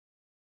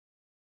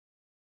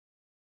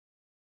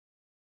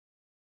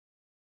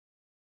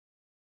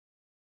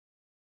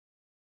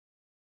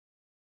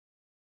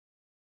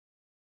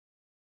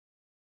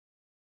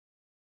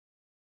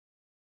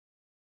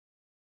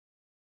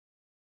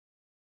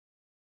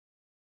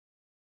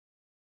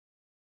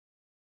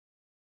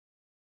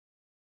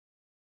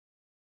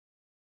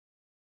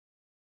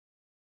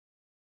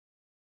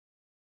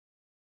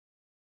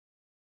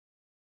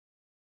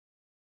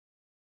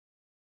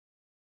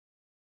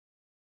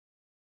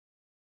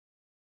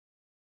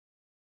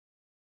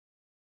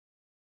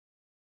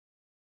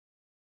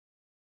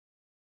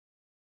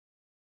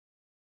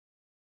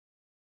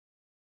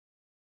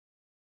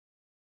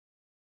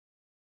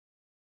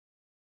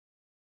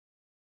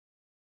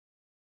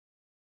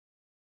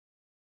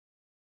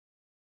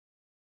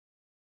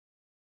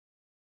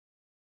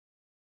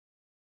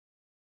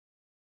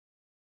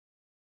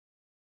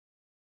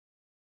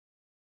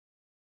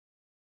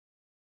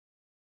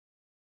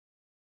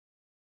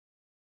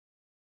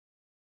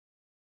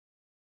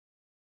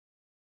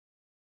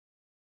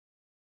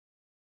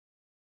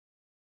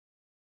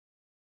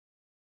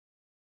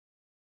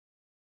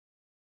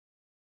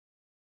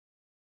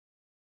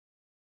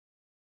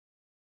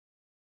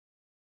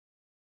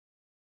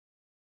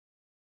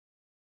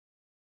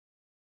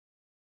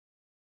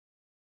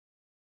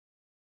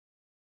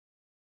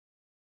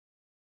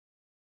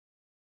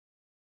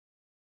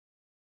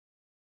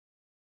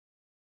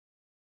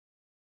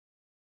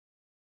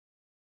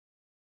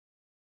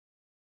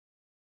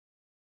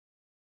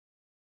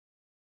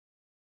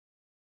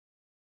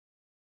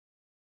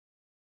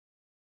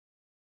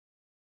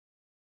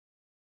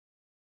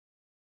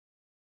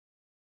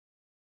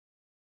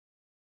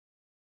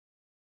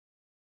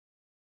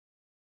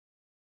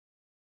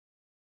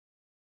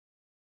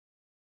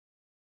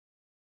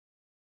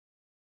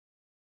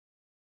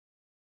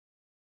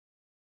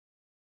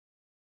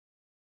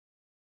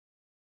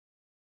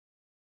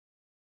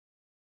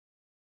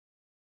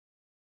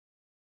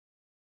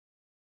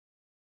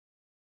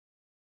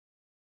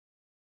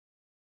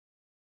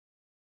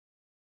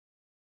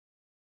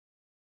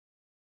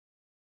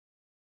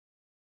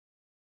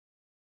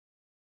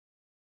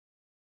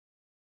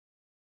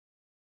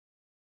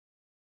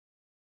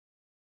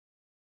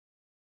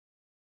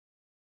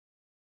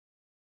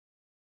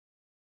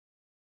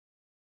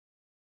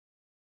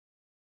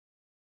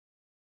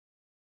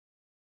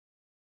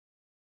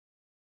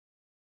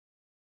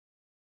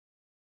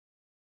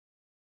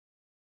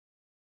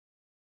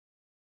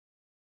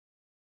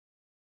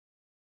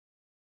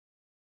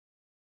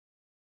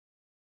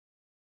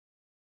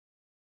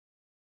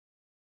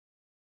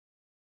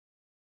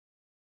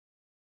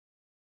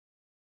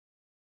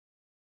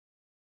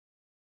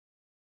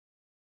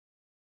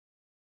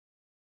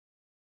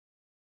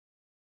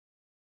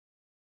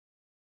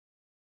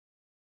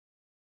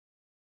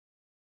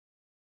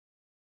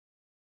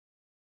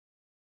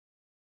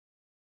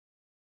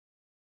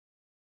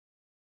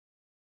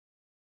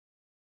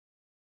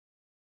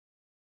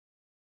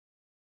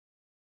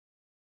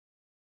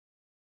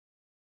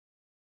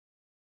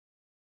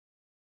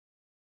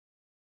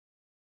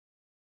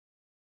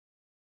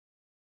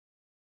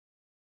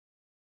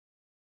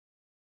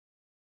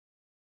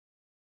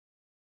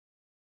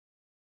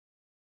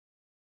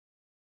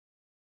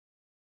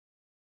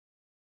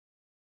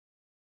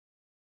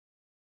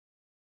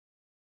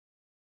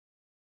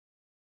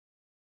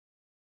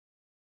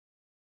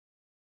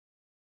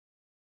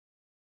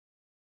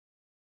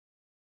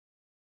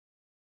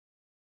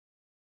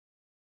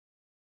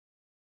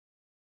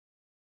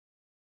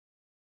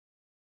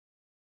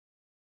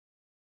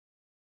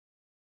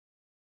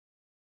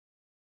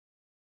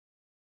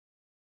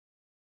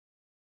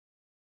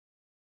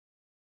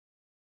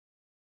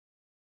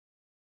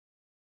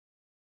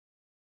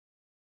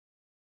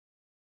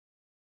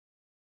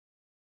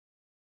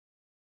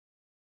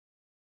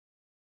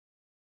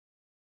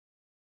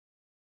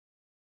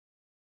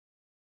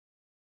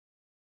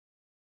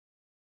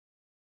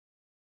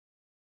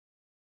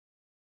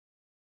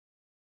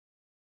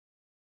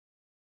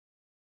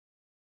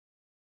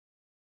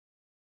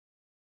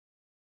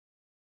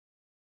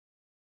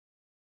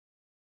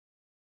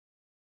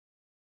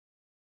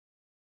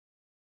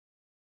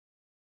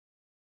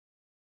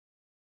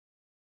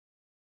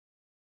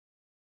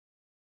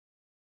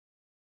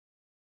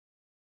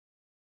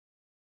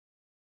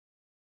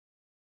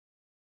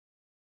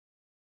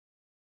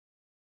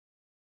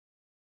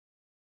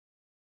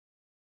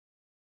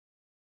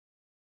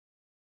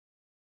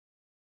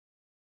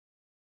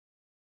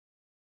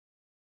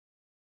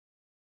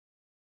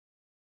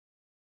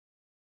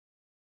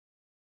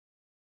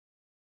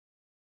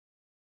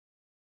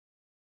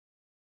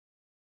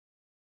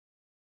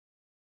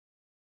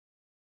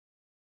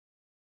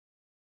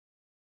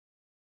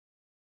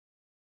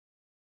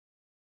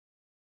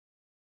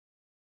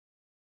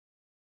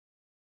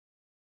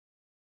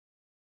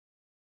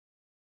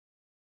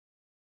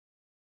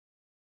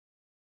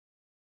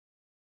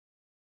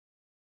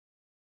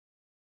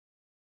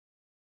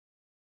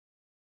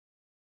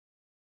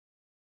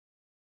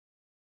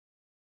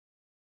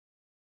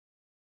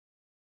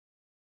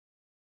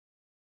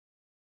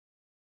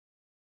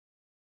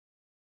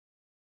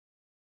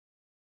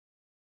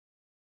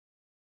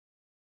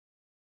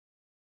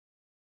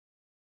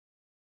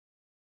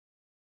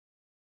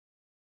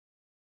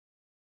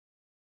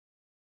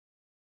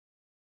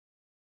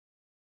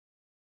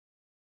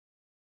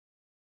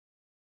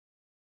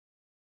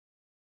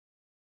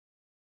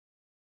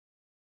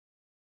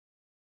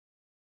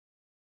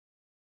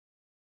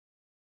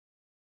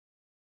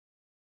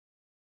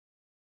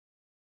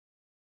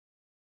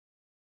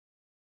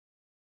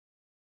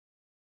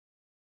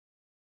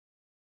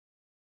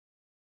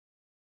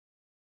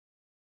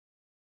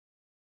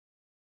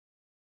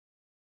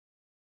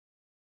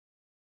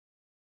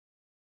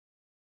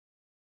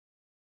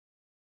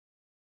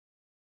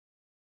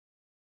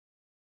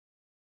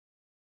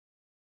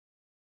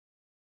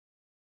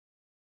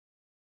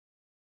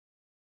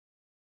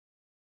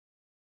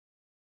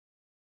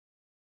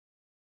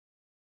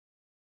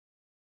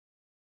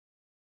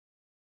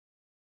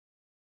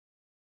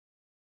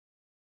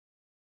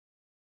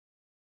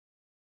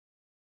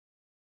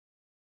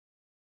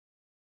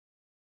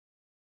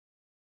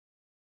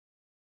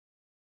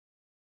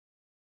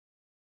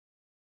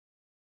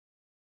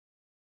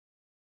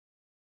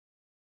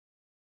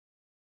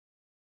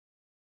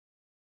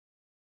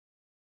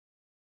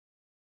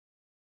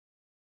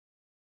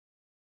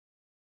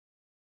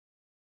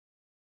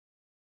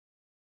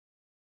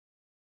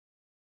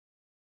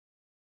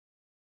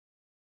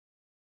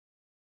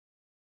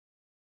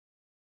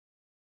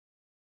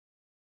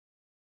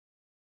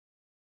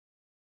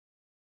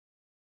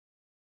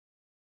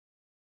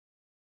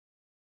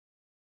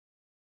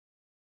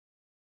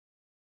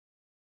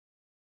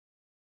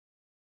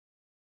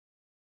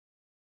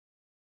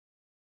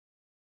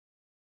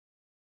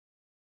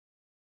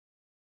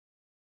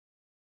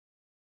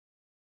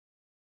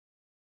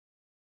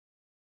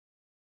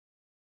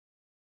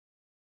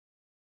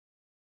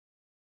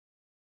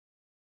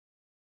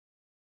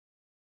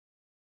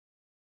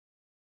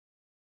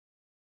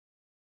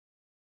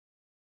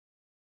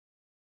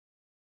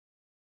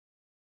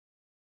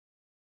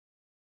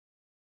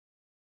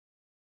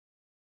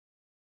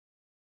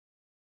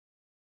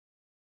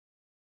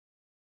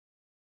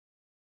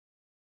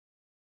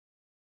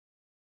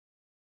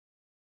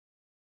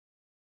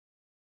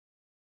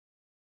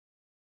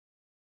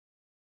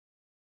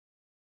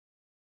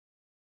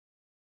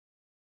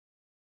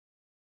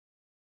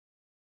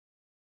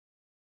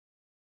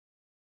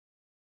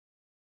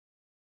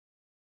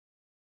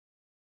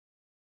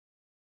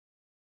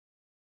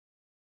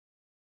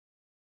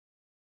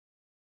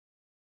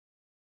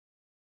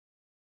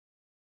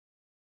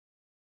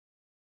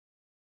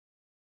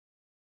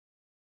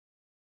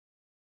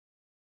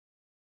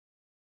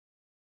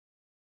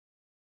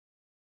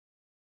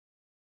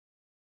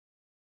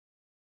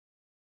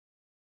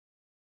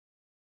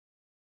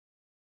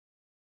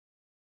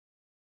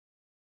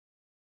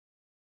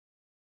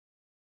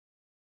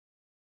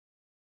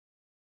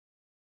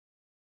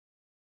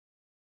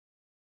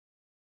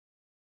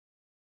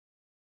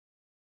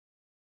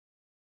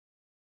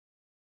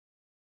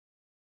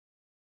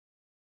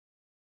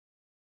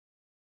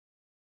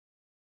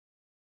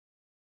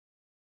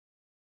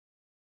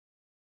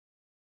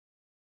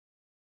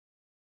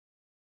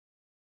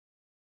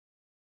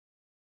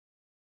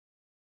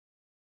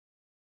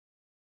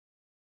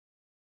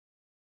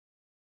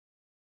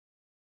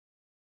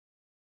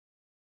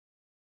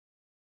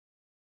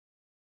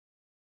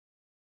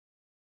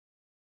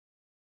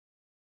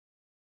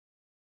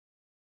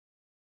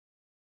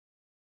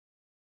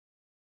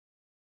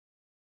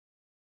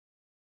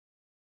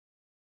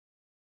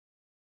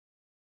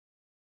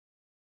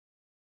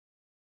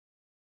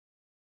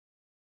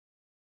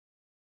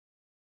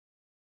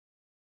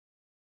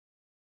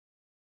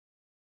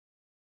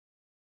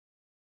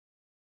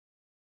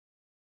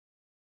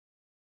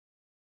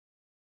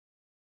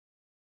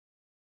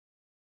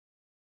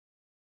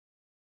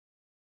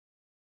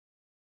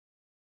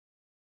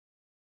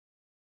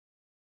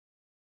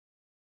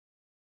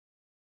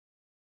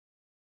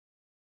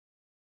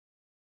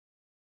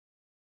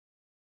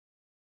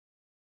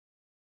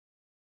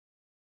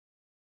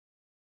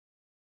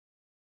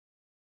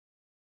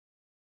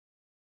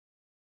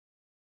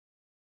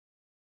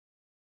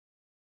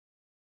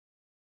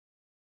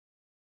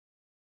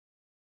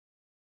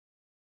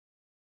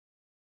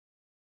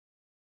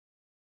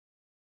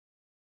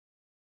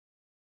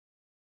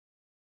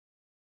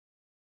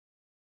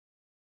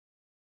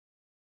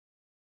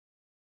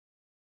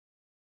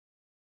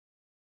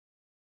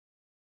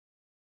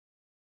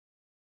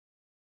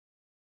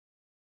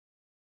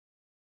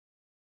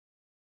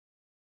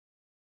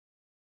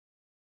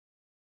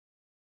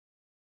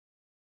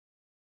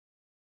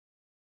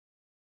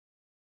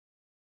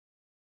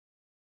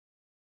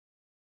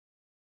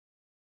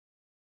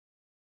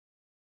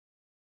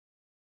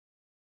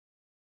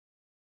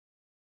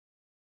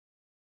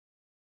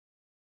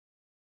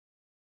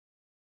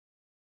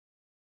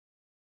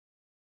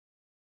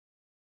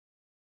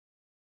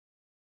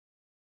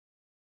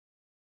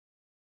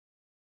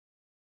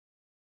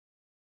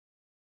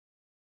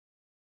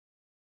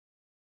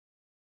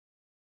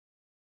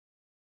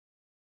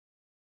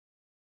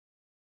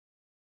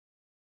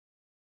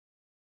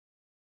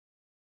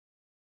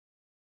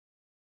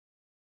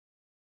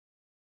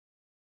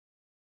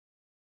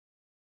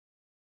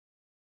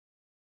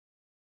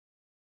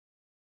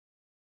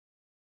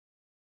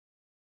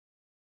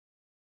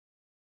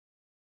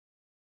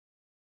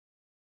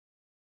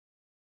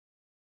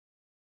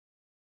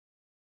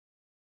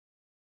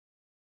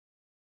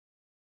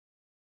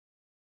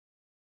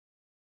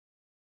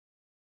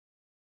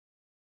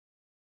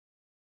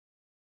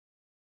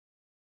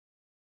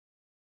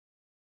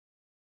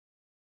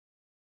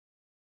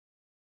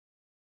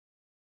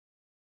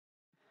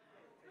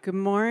Good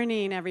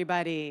morning,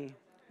 everybody.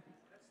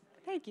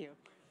 Thank you.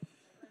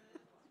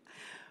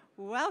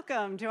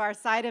 Welcome to our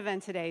side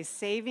event today,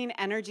 Saving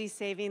Energy,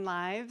 Saving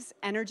Lives,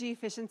 Energy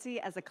Efficiency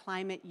as a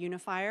Climate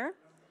Unifier.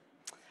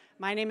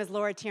 My name is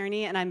Laura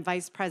Tierney, and I'm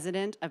Vice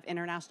President of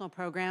International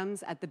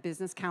Programs at the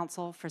Business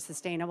Council for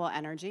Sustainable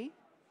Energy,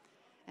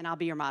 and I'll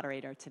be your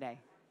moderator today.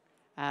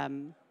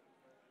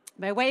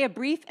 By way of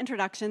brief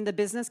introduction, the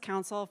Business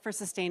Council for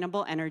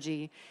Sustainable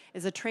Energy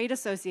is a trade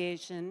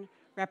association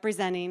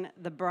representing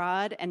the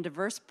broad and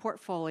diverse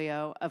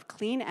portfolio of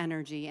clean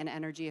energy and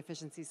energy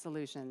efficiency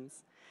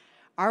solutions.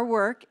 Our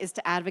work is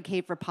to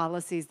advocate for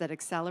policies that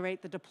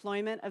accelerate the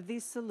deployment of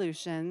these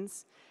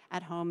solutions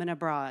at home and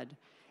abroad.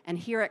 And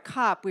here at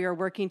COP, we are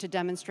working to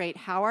demonstrate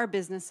how our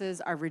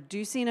businesses are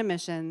reducing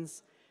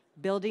emissions,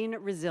 building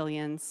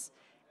resilience,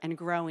 and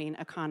growing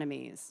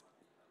economies.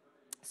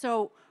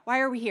 So why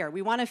are we here?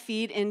 We want to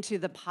feed into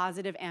the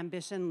positive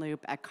ambition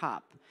loop at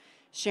COP,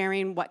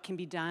 sharing what can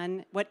be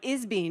done, what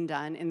is being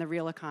done in the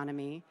real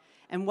economy,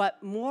 and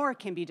what more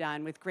can be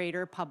done with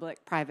greater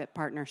public-private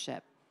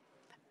partnership,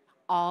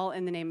 all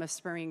in the name of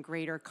spurring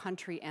greater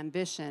country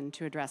ambition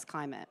to address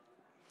climate.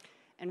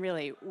 And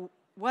really,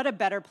 what a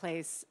better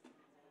place.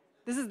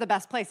 This is the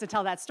best place to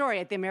tell that story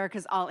at the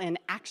America's All-In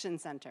Action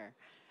Center.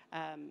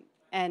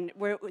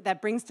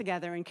 That brings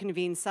together and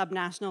convenes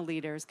subnational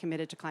leaders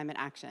committed to climate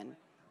action.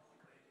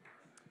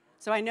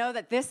 So I know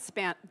that this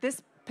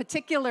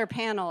particular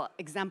panel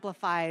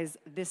exemplifies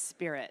this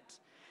spirit.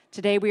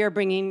 Today we are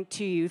bringing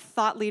to you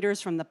thought leaders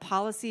from the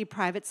policy,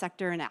 private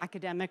sector, and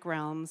academic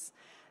realms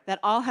that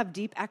all have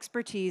deep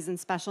expertise and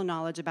special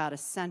knowledge about a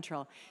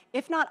central,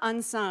 if not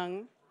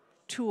unsung,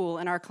 tool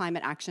in our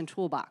climate action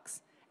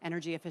toolbox,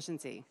 energy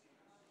efficiency.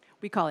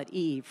 We call it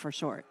EE for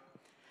short.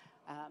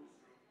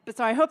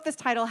 So I hope this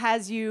title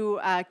has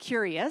you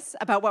curious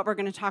about what we're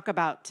going to talk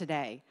about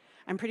today.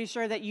 I'm pretty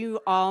sure that you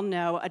all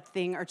know a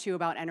thing or two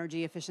about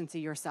energy efficiency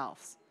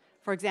yourselves.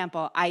 For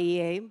example,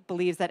 IEA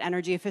believes that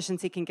energy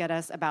efficiency can get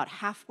us about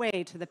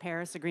halfway to the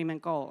Paris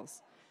Agreement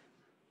goals.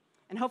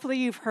 And hopefully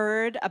you've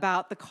heard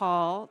about the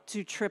call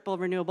to triple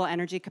renewable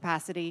energy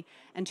capacity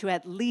and to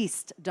at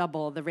least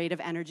double the rate of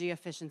energy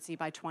efficiency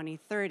by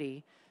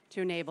 2030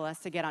 to enable us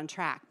to get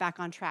back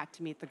on track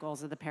to meet the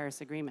goals of the Paris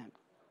Agreement.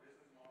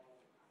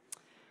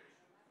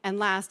 And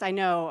last, I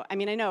know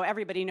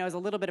everybody knows a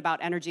little bit about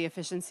energy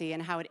efficiency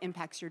and how it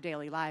impacts your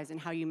daily lives and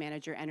how you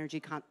manage your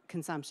energy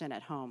consumption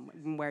at home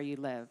and where you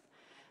live.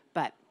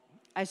 But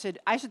I should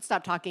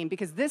stop talking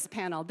because this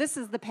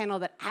is the panel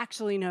that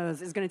actually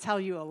is going to tell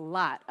you a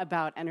lot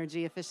about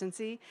energy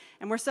efficiency,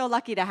 and we're so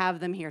lucky to have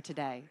them here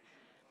today.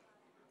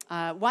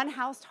 One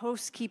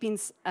housekeeping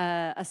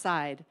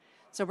aside,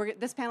 so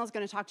this panel is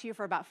going to talk to you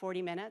for about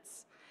 40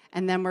 minutes.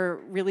 And then we're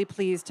really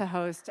pleased to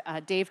host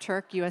Dave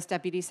Turk, U.S.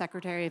 Deputy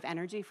Secretary of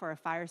Energy, for a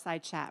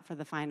fireside chat for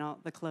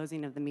the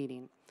closing of the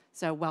meeting.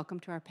 So welcome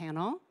to our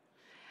panel.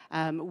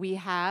 We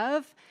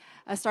have,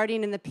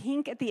 starting in the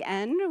pink at the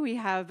end, we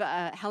have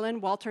Helen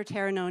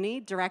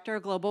Walter-Terranoni, Director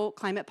of Global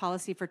Climate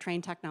Policy for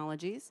Trane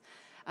Technologies.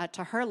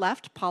 To her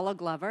left, Paula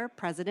Glover,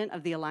 President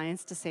of the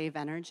Alliance to Save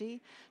Energy.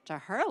 To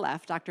her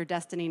left, Dr.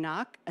 Destiny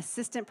Knock,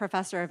 Assistant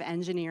Professor of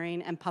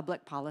Engineering and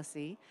Public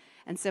Policy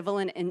and Civil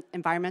and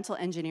Environmental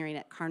Engineering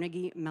at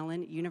Carnegie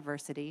Mellon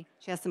University.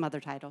 She has some other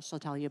titles. She'll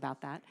tell you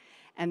about that.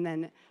 And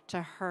then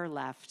to her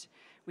left,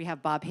 we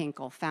have Bob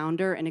Hinkle,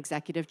 Founder and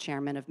Executive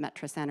Chairman of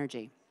Metris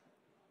Energy.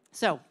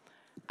 So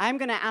I'm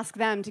going to ask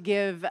them to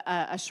give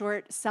a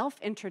short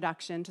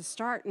self-introduction to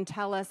start and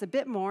tell us a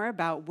bit more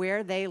about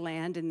where they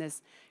land in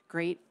this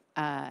great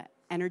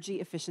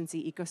energy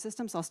efficiency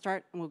ecosystem. So I'll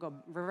start, and we'll go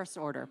reverse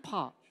order.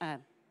 Bob. Yeah.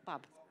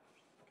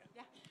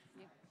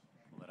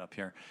 Pull it up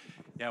here.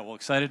 Yeah, well,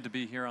 excited to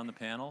be here on the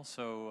panel.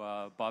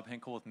 So Bob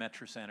Hinkle with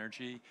Metris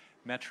Energy.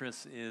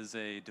 Metris is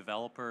a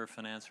developer,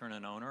 financer, and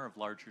an owner of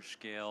larger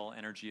scale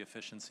energy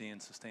efficiency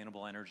and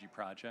sustainable energy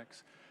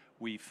projects.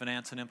 We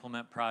finance and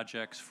implement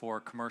projects for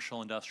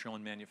commercial, industrial,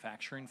 and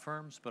manufacturing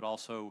firms, but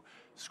also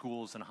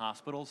schools and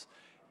hospitals.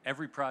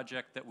 Every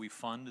project that we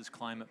fund is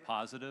climate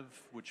positive,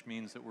 which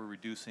means that we're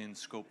reducing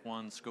Scope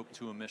 1, Scope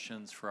 2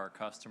 emissions for our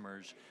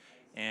customers.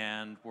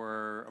 And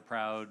we're a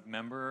proud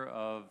member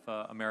of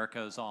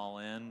America's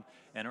All-In.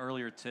 And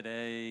earlier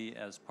today,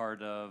 as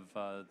part of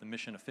the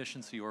Mission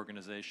Efficiency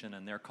Organization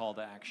and their call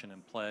to action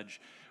and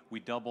pledge, we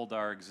doubled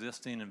our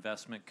existing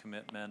investment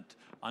commitment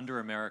under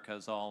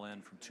America's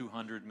All-In from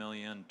 $200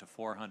 million to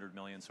 $400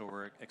 million. So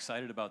we're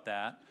excited about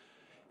that.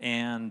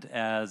 And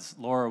as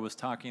Laura was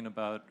talking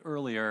about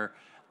earlier,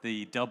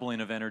 the doubling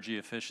of energy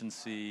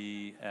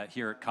efficiency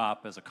here at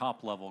COP as a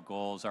COP level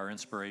goal is our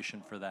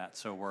inspiration for that.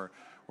 So we're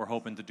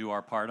hoping to do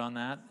our part on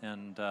that,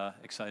 and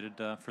excited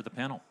for the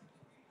panel.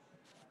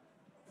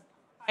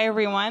 Hi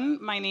everyone,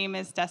 my name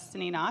is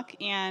Destiny Knock,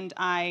 and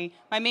my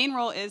main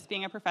role is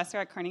being a professor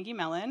at Carnegie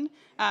Mellon.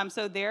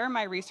 So there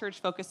my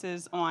research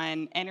focuses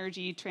on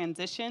energy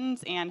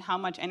transitions and how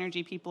much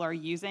energy people are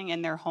using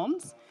in their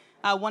homes.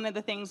 One of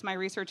the things my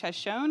research has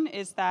shown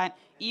is that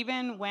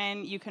even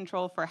when you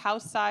control for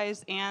house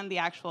size and the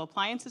actual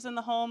appliances in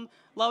the home,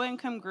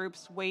 low-income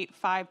groups wait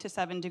 5 to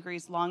 7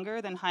 degrees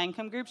longer than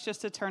high-income groups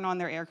just to turn on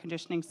their air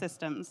conditioning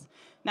systems.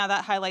 Now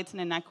that highlights an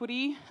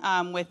inequity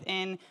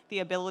within the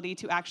ability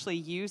to actually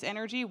use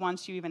energy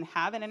once you even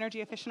have an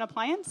energy-efficient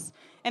appliance.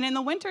 And in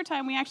the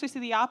wintertime, we actually see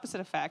the opposite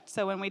effect.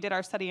 So when we did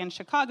our study in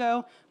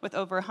Chicago with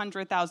over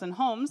 100,000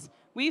 homes,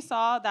 we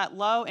saw that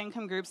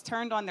low-income groups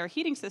turned on their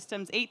heating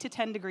systems 8 to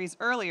 10 degrees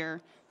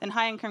earlier than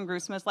high-income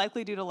groups, most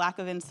likely due to lack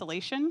of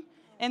insulation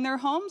in their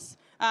homes.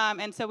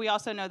 And so we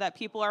also know that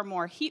people are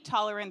more heat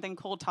tolerant than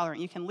cold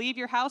tolerant. You can leave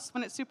your house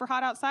when it's super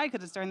hot outside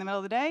because it's during the middle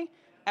of the day.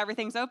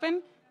 Everything's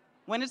open.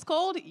 When it's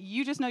cold,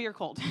 you just know you're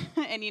cold.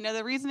 And you know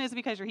the reason is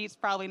because your heat's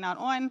probably not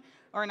on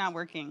or not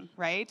working,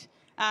 right?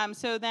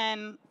 So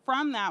then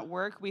from that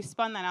work, we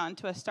spun that out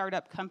into a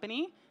startup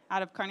company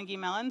out of Carnegie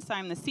Mellon. So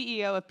I'm the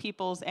CEO of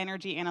People's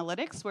Energy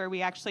Analytics, where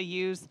we actually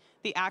use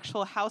the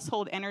actual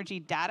household energy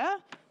data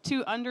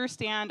to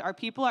understand, are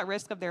people at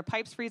risk of their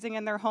pipes freezing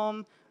in their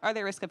home? Are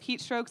they at risk of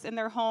heat strokes in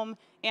their home?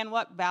 And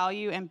what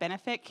value and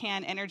benefit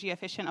can energy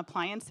efficient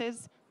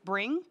appliances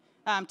bring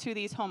to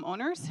these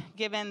homeowners,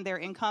 given their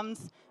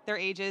incomes, their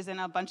ages, and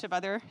a bunch of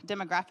other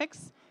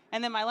demographics?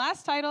 And then my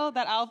last title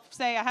that I'll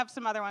say, I have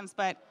some other ones,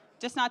 but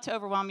just not to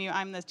overwhelm you,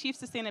 I'm the Chief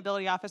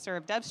Sustainability Officer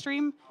of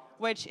DevStream,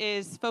 which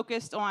is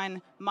focused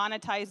on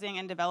monetizing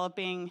and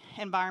developing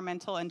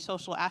environmental and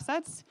social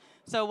assets.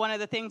 So one of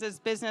the things is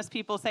business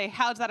people say,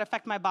 how does that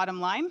affect my bottom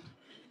line?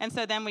 And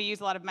so then we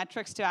use a lot of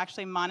metrics to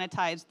actually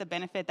monetize the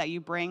benefit that you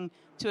bring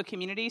to a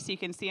community. So you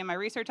can see in my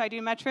research, I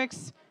do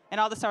metrics.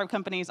 And all the startup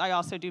companies, I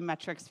also do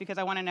metrics because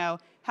I want to know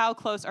how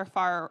close or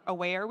far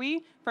away are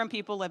we from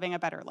people living a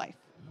better life.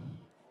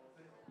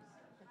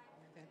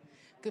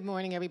 Good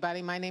morning,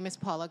 everybody. My name is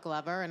Paula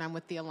Glover, and I'm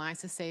with the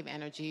Alliance to Save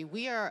Energy.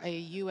 We are a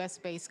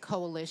U.S.-based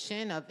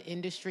coalition of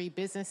industry,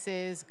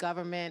 businesses,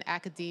 government,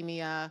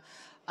 academia,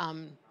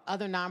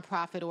 other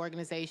nonprofit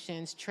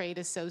organizations, trade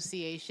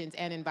associations,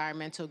 and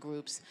environmental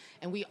groups.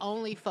 And we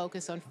only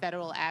focus on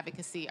federal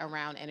advocacy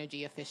around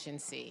energy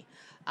efficiency.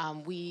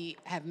 We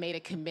have made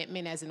a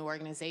commitment as an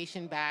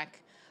organization back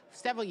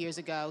several years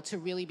ago to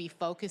really be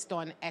focused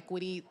on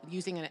equity,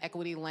 using an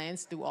equity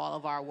lens through all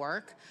of our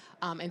work.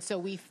 And so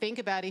we think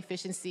about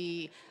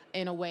efficiency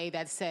in a way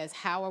that says,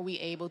 how are we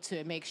able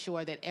to make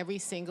sure that every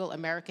single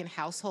American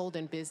household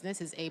and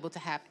business is able to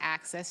have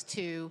access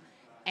to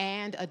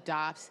and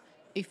adopt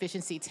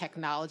efficiency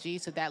technology?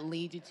 So that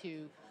leads you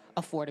to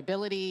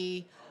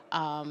affordability,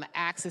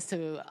 access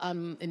to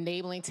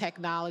enabling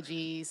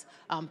technologies,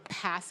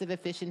 passive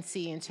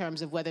efficiency in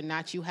terms of whether or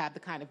not you have the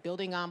kind of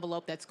building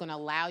envelope that's going to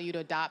allow you to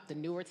adopt the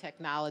newer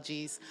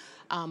technologies.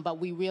 But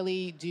we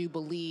really do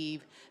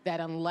believe that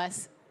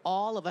unless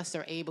all of us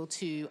are able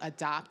to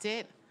adopt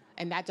it,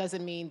 and that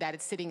doesn't mean that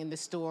it's sitting in the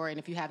store and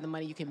if you have the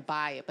money you can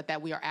buy it, but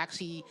that we are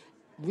actually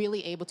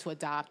really able to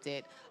adopt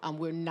it,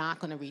 we're not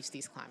going to reach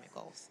these climate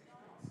goals.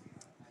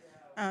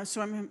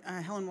 So I'm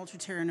Helen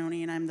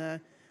Walter-Terranoni, and I'm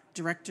the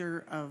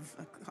Director of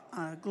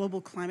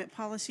Global Climate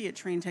Policy at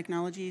Trane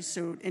Technologies.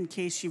 So in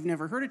case you've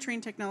never heard of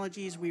Trane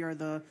Technologies, we are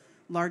the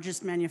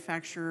largest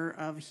manufacturer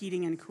of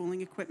heating and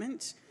cooling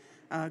equipment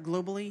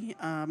globally.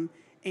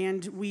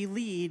 And we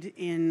lead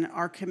in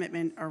our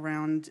commitment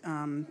around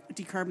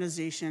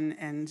decarbonization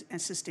and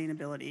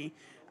sustainability.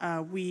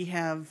 We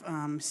have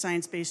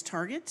science-based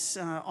targets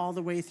all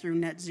the way through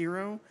net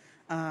zero.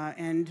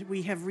 And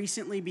we have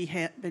recently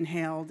been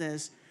hailed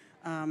as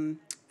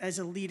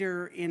a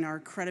leader in our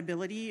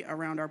credibility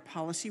around our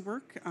policy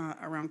work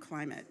around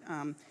climate.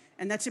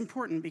 And that's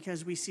important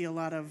because we see a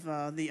lot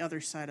of the other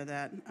side of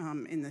that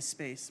in this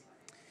space.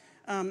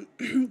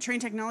 Trane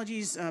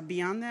Technologies,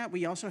 beyond that,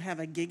 we also have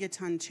a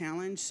gigaton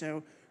challenge.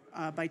 So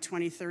by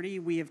 2030,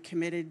 we have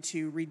committed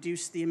to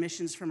reduce the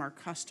emissions from our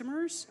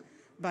customers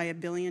by 1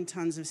 billion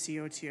tons of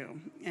CO2.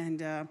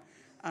 And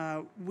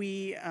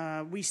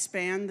we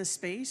span the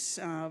space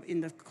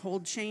in the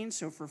cold chain,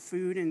 so for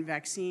food and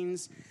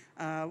vaccines,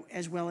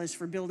 as well as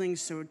for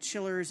buildings, so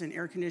chillers and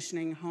air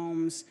conditioning,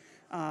 homes,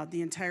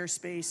 the entire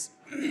space,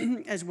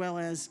 as well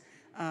as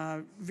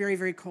very,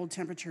 very cold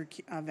temperature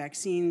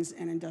vaccines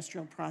and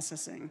industrial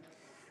processing.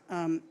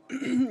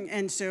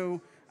 And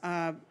so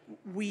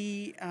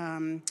we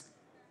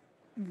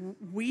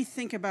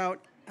think about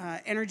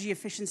energy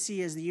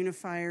efficiency as the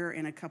unifier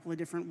in a couple of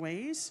different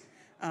ways.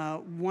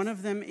 One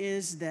of them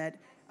is that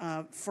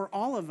for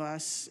all of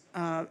us,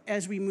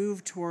 as we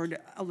move toward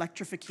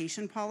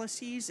electrification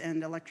policies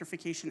and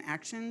electrification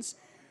actions,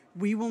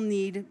 we will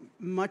need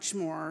much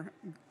more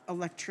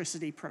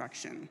electricity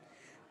production.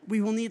 We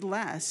will need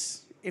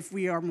less if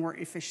we are more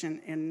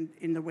efficient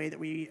in the way that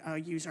we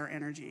use our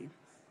energy.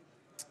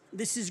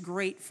 This is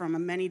great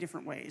from many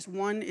different ways.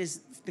 One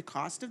is the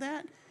cost of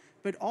that,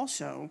 but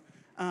also,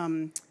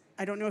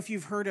 I don't know if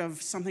you've heard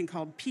of something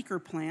called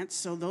peaker plants.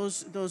 So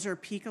those are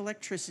peak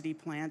electricity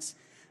plants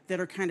that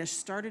are kind of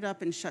started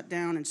up and shut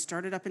down and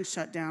started up and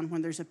shut down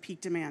when there's a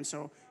peak demand.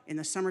 So in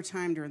the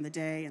summertime during the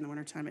day, in the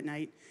wintertime at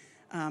night.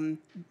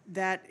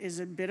 That is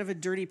a bit of a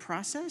dirty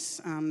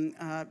process.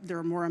 There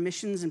are more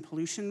emissions and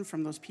pollution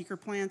from those peaker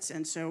plants,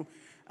 and so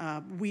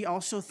we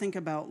also think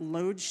about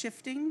load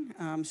shifting.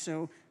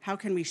 So how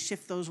can we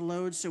shift those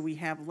loads so we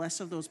have less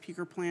of those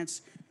peaker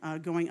plants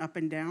going up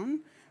and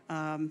down,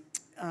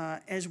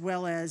 as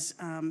well as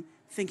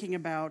thinking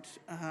about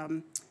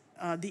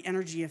the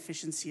energy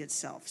efficiency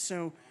itself.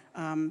 So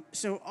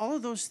all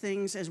of those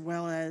things, as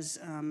well as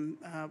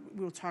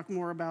we'll talk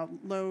more about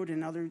load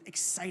and other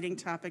exciting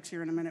topics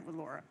here in a minute with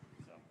Laura.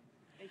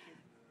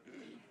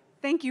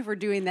 Thank you for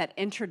doing that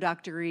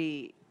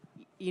introductory,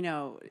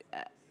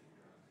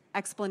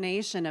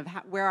 explanation of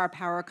where our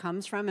power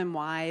comes from and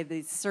why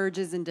these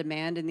surges in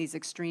demand in these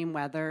extreme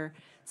weather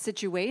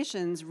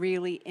situations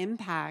really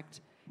impact,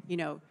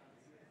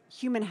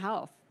 human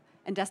health.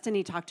 And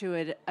Destiny talked to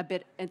it a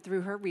bit and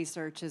through her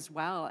research as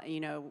well.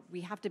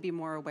 We have to be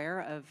more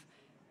aware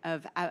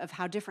of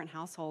how different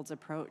households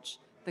approach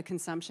the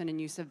consumption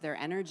and use of their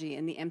energy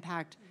and the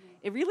impact.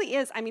 It really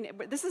is.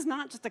 This is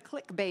not just a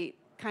clickbait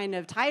kind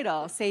of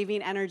title,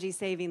 saving energy,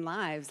 saving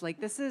lives. Like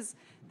it's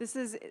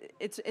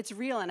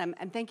real.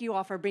 And thank you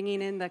all for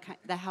bringing in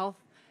the health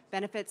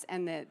benefits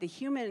and the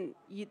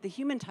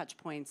human touch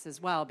points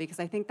as well, because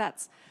I think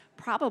that's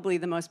probably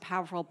the most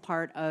powerful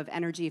part of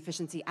energy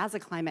efficiency as a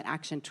climate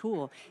action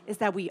tool, is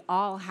that we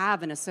all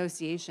have an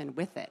association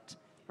with it,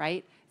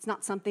 right? It's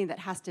not something that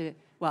has to,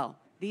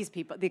 these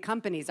people, the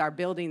companies are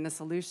building the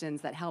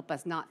solutions that help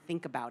us not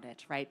think about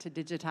it, right? To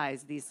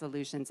digitize these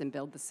solutions and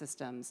build the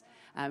systems.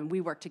 We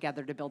work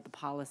together to build the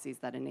policies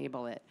that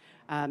enable it.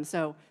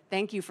 So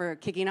thank you for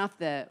kicking off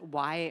the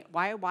why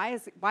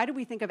do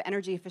we think of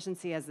energy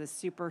efficiency as the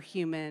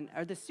superhuman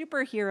or the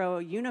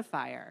superhero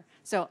unifier?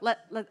 So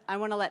I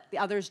want to let the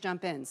others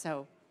jump in.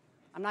 So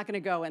I'm not going to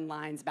go in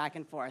lines back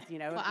and forth.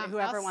 Whoever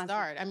I'll wants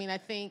start. I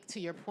think to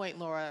your point,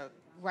 Laura,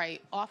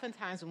 right,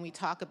 oftentimes when we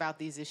talk about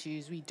these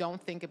issues, we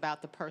don't think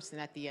about the person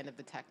at the end of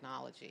the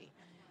technology.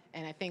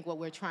 And I think what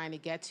we're trying to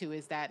get to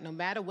is that no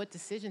matter what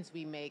decisions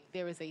we make,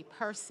 there is a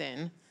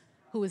person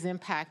who is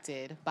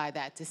impacted by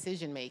that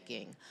decision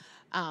making.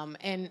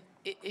 And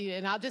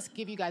I'll just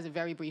give you guys a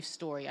very brief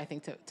story, I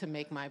think, to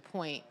make my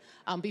point.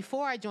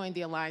 Before I joined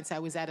the Alliance, I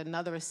was at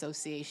another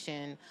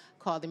association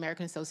called the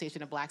American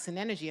Association of Blacks in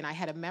Energy, and I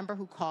had a member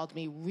who called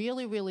me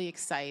really, really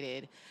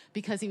excited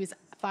because he was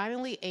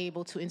finally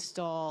able to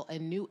install a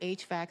new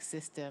HVAC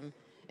system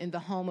in the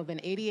home of an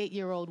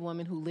 88-year-old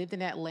woman who lived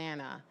in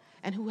Atlanta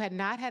and who had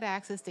not had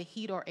access to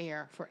heat or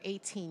air for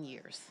 18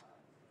 years.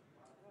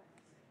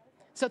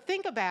 So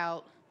think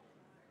about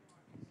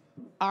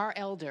our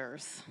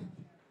elders.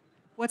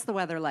 What's the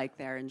weather like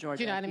there in Georgia?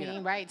 Do you know what I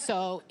mean, right?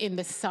 So in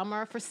the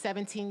summer for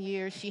 17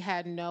 years, she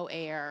had no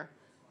air.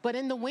 But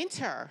in the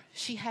winter,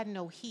 she had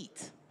no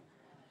heat,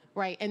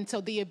 right? And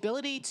so the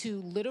ability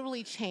to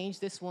literally change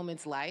this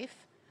woman's life,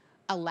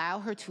 allow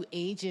her to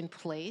age in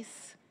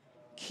place,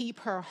 keep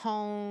her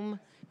home,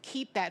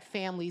 keep that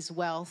family's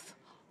wealth,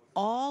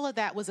 all of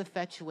that was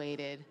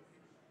effectuated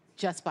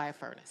just by a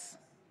furnace,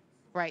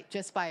 right?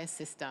 Just by a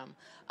system.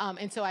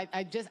 And so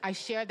I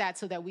share that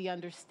so that we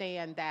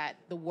understand that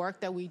the work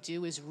that we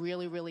do is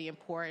really, really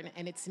important,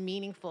 and it's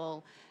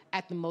meaningful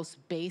at the most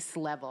base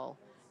level,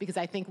 because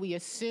I think we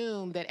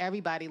assume that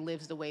everybody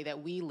lives the way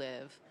that we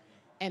live,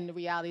 and the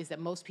reality is that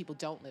most people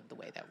don't live the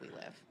way that we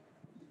live.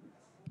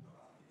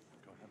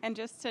 And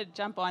just to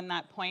jump on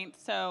that point,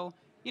 so,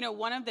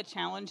 one of the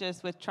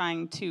challenges with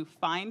trying to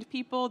find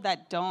people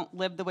that don't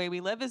live the way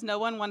we live is no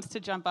one wants to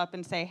jump up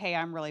and say, hey,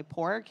 I'm really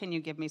poor, can you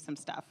give me some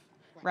stuff,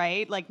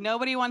 right? Like,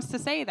 nobody wants to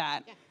say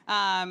that. Yeah.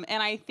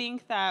 And I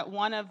think that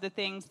one of the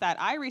things that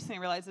I recently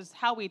realized is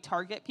how we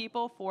target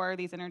people for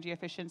these energy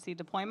efficiency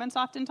deployments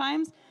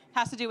oftentimes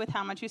has to do with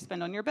how much you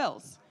spend on your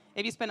bills.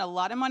 If you spend a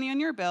lot of money on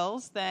your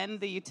bills, then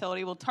the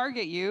utility will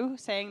target you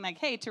saying like,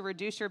 hey, to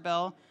reduce your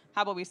bill,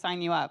 how about we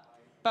sign you up?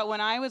 But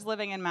when I was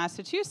living in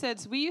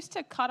Massachusetts, we used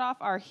to cut off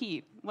our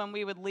heat when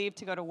we would leave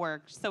to go to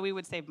work so we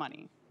would save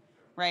money,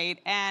 right?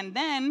 And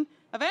then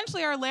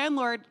eventually our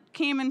landlord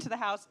came into the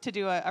house to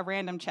do a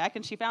random check,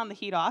 and she found the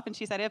heat off, and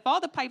she said, if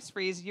all the pipes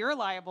freeze, you're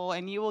liable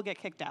and you will get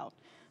kicked out.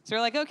 So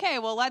we're like, okay,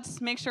 well,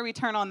 let's make sure we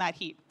turn on that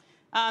heat.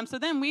 So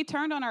then we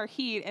turned on our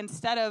heat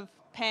instead of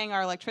paying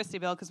our electricity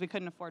bill because we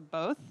couldn't afford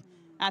both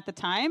at the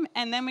time,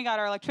 and then we got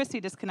our electricity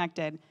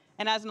disconnected.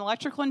 And as an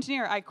electrical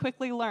engineer, I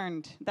quickly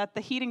learned that the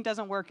heating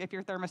doesn't work if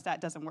your thermostat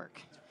doesn't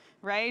work,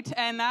 right?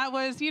 And that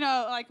was,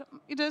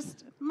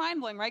 just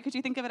mind-blowing, right? Because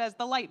you think of it as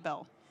the light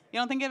bill. You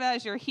don't think of it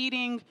as your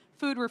heating,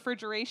 food,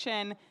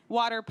 refrigeration,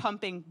 water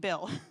pumping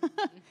bill.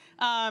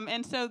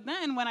 And so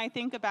then when I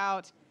think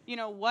about,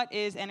 what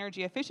is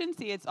energy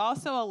efficiency, it's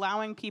also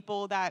allowing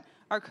people that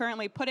are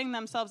currently putting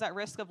themselves at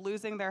risk of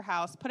losing their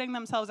house, putting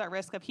themselves at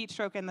risk of heat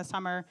stroke in the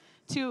summer,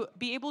 to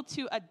be able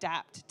to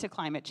adapt to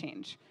climate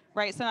change,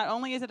 right? So not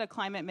only is it a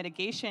climate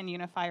mitigation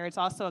unifier, it's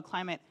also a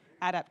climate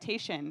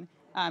adaptation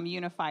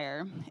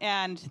unifier.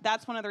 And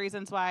that's one of the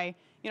reasons why,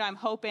 I'm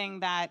hoping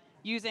that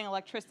using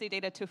electricity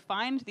data to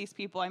find these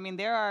people,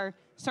 there are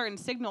certain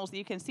signals that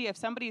you can see if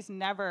somebody's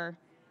never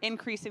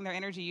increasing their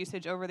energy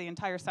usage over the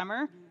entire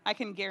summer, I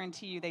can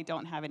guarantee you they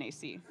don't have an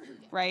AC,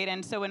 right?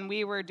 And so when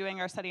we were doing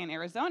our study in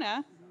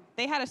Arizona,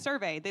 they had a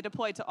survey they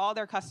deployed to all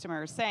their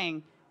customers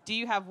saying, do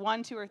you have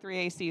 1, 2, or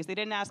 3 ACs? They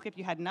didn't ask if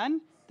you had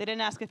none. They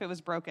didn't ask if it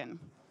was broken,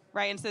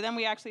 right? And so then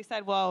we actually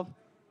said, well,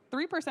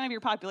 3% of your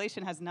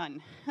population has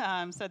none.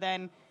 So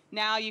then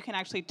now you can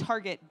actually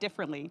target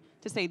differently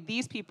to say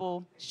these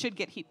people should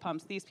get heat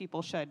pumps, these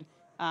people should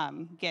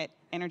get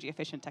energy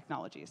efficient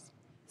technologies.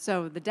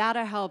 So the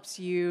data helps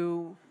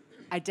you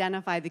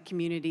identify the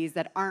communities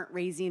that aren't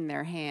raising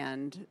their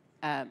hand,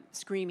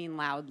 screaming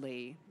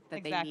loudly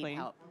that they need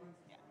help.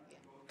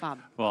 Bob.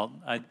 Well,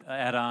 I'd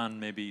add on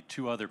maybe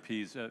 2 other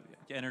P's.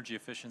 Energy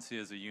efficiency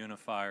as a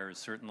unifier is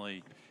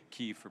certainly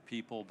key for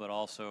people, but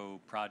also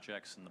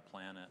projects and the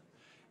planet.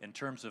 In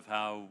terms of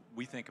how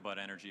we think about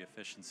energy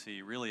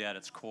efficiency, really at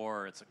its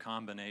core, it's a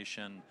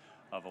combination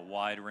of a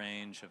wide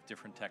range of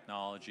different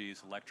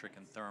technologies, electric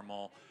and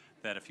thermal,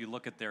 that if you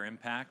look at their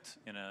impact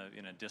in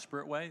a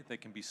disparate way, they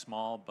can be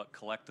small, but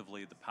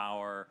collectively the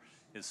power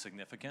is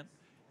significant.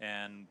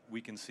 And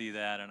we can see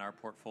that in our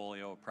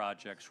portfolio of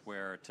projects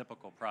where a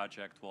typical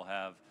project will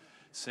have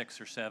 6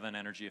 or 7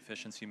 energy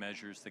efficiency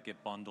measures that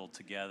get bundled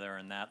together,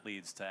 and that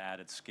leads to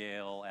added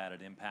scale,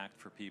 added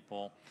impact for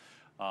people.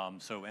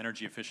 So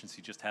energy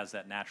efficiency just has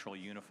that natural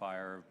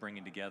unifier of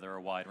bringing together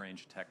a wide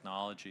range of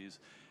technologies.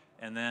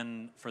 And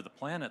then for the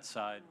planet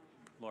side,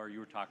 Laura, you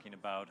were talking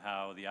about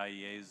how the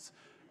IEA's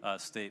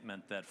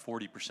statement that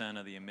 40%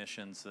 of the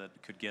emissions that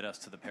could get us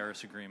to the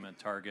Paris Agreement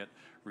target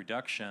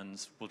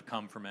reductions would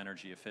come from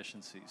energy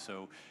efficiency.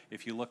 So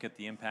if you look at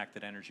the impact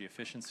that energy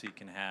efficiency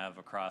can have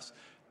across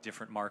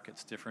different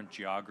markets, different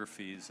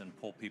geographies, and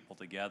pull people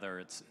together,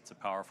 it's a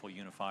powerful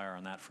unifier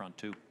on that front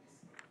too.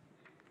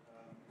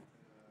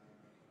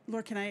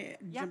 Laura, can I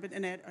jump in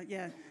and add?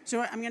 Yeah.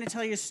 So I'm going to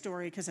tell you a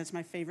story because that's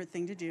my favorite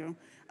thing to do.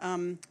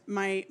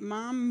 My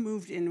mom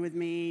moved in with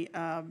me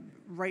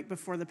right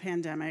before the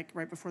pandemic,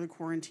 right before the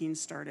quarantine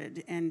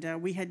started,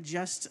 and we had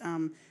just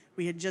kind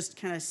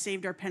of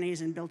saved our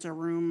pennies and built a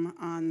room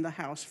on the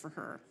house for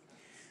her.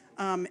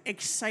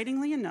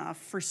 Excitingly enough,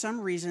 for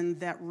some reason,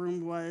 that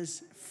room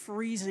was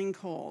freezing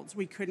cold.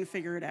 We couldn't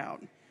figure it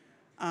out.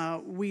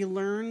 We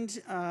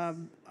learned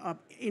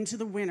into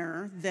the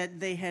winter that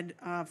they had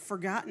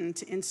forgotten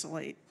to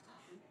insulate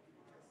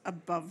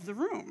above the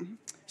room.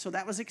 So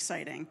that was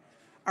exciting.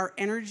 Our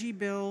energy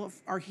bill,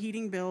 our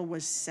heating bill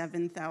was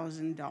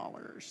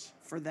 $7,000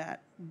 for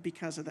that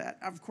because of that.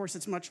 Of course,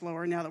 it's much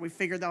lower now that we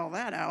figured all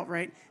that out,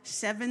 right?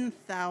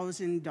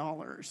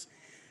 $7,000.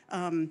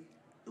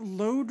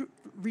 Load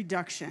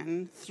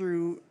reduction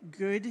through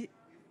good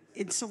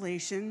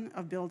insulation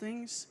of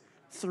buildings,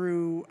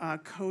 through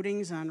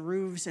coatings on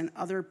roofs and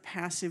other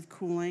passive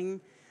cooling.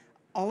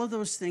 All of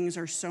those things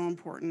are so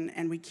important,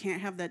 and we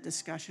can't have that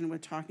discussion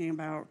with talking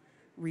about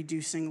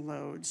reducing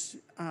loads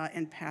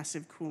and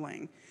passive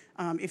cooling.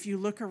 If you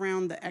look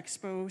around the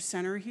expo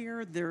center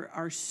here, there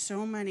are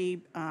so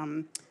many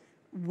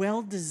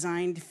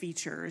well-designed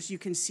features. You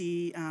can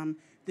see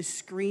the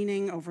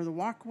screening over the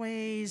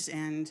walkways,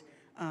 and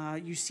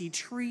you see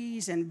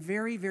trees and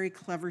very, very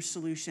clever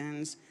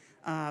solutions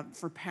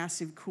for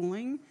passive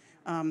cooling.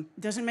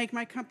 Doesn't make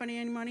my company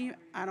any money.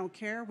 I don't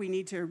care. We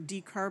need to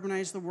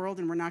decarbonize the world,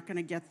 and we're not going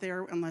to get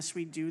there unless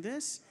we do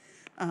this.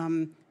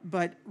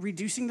 But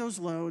reducing those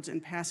loads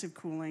and passive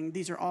cooling,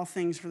 these are all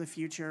things for the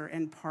future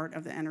and part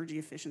of the energy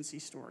efficiency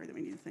story that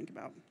we need to think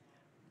about.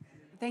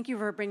 Thank you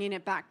for bringing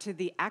it back to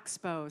the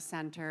Expo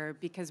Center,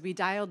 because we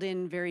dialed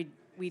in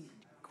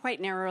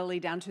quite narrowly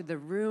down to the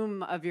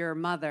room of your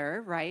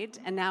mother, right?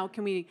 And now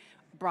can we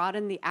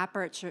broaden the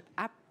aperture,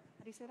 how do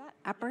you say that?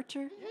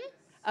 Aperture?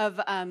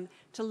 Of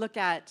to look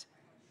at,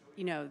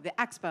 the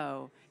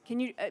expo. Can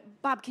you,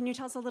 Bob? Can you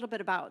tell us a little bit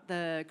about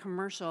the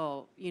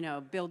commercial,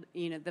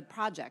 the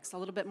projects? A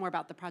little bit more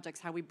about the projects.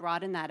 How we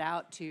broaden that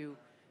out to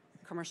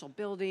commercial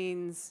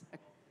buildings,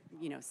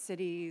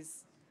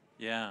 cities.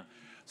 Yeah.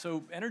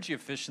 So energy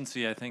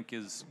efficiency, I think,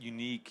 is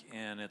unique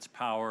in its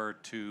power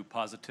to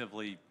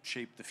positively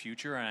shape the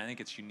future, and I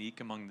think it's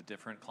unique among the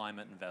different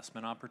climate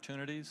investment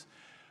opportunities.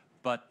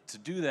 But to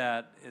do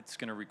that, it's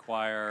going to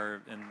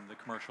require, in the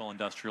commercial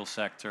industrial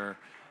sector,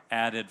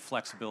 added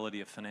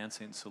flexibility of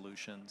financing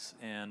solutions.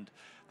 And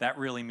that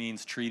really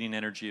means treating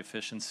energy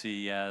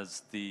efficiency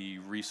as the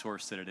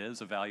resource that it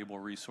is, a valuable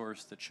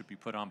resource that should be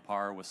put on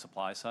par with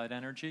supply-side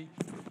energy.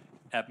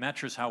 At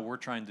Metris, how we're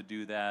trying to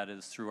do that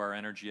is through our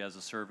energy as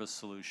a service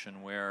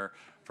solution, where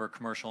for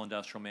commercial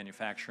industrial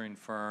manufacturing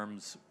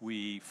firms,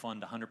 we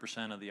fund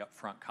 100% of the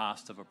upfront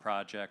cost of a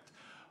project,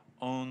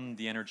 own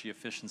the energy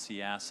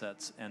efficiency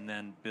assets, and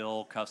then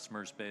bill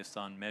customers based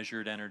on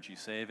measured energy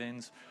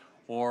savings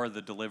or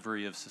the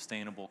delivery of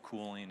sustainable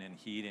cooling and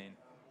heating.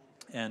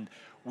 And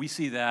we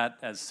see that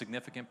as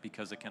significant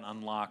because it can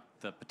unlock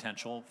the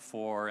potential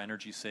for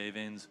energy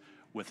savings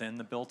within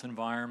the built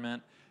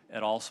environment.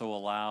 It also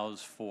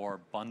allows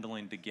for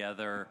bundling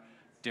together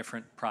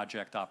different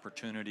project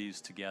opportunities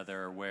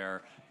together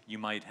where you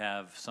might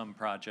have some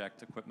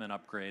project equipment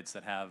upgrades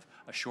that have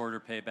a shorter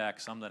payback,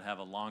 some that have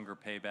a longer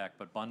payback,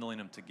 but bundling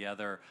them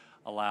together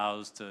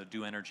allows to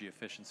do energy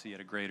efficiency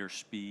at a greater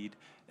speed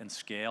and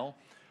scale.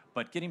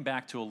 But getting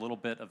back to a little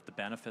bit of the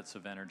benefits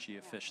of energy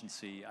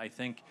efficiency, I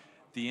think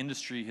the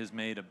industry has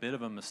made a bit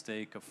of a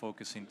mistake of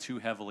focusing too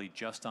heavily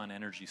just on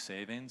energy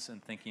savings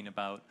and thinking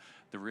about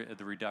the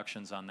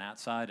reductions on that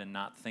side and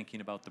not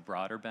thinking about the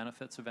broader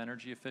benefits of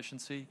energy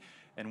efficiency.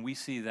 And we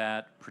see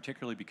that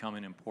particularly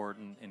becoming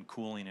important in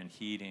cooling and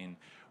heating,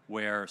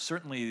 where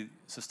certainly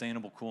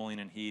sustainable cooling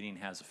and heating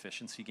has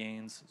efficiency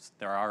gains.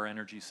 There are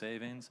energy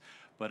savings.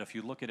 But if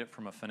you look at it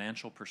from a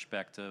financial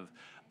perspective,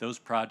 those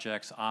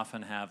projects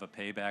often have a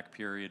payback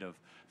period of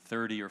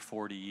 30 or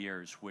 40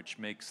 years, which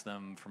makes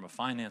them, from a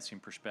financing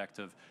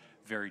perspective,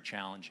 very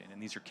challenging.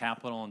 And these are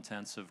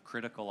capital-intensive,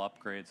 critical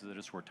upgrades that,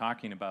 as we're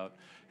talking about,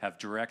 have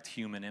direct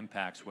human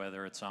impacts,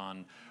 whether it's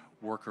on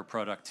worker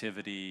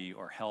productivity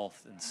or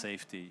health and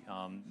safety,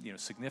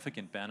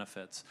 significant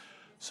benefits.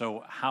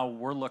 So how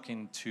we're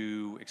looking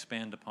to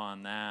expand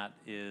upon that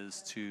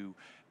is to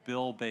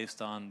bill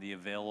based on the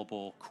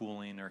available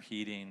cooling or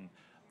heating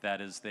that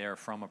is there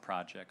from a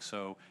project.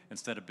 So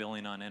instead of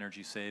billing on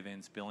energy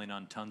savings, billing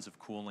on tons of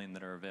cooling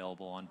that are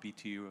available, on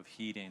BTU of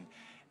heating.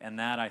 And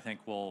that, I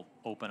think, will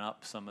open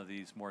up some of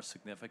these more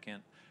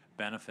significant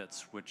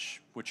benefits,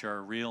 which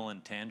are real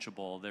and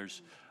tangible.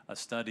 There's a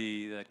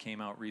study that came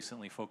out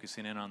recently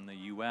focusing in on the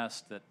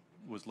US that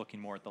was looking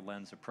more at the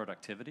lens of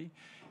productivity.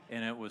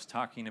 And it was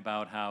talking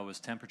about how as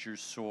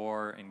temperatures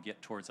soar and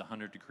get towards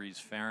 100 degrees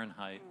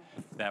Fahrenheit,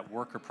 that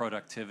worker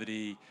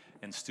productivity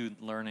and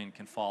student learning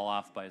can fall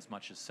off by as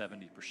much as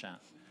 70%.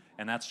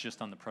 And that's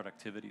just on the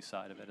productivity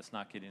side of it. It's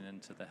not getting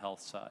into the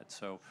health side.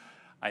 So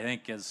I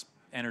think as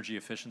energy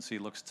efficiency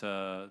looks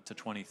to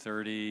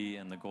 2030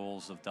 and the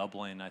goals of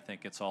doubling, I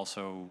think it's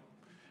also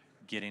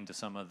getting to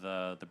some of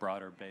the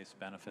broader base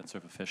benefits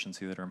of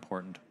efficiency that are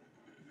important.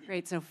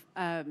 Great. So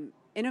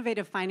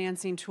innovative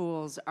financing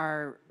tools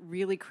are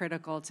really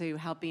critical to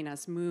helping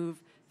us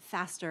move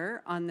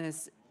faster on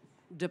this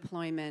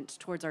deployment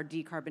towards our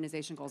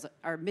decarbonization goals,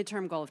 our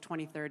midterm goal of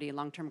 2030,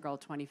 long-term goal of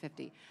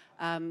 2050.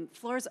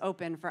 Floor is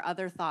open for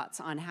other thoughts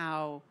on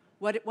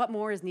what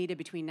more is needed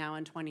between now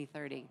and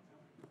 2030.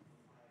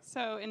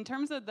 So in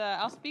terms of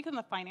I'll speak on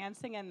the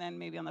financing and then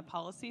maybe on the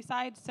policy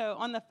side. So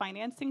on the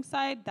financing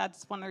side,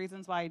 that's one of the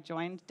reasons why I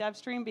joined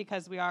DevStream,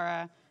 because we are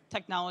a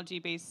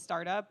technology-based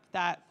startup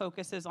that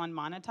focuses on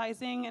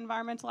monetizing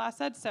environmental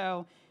assets.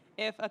 So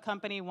if a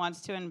company wants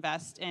to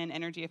invest in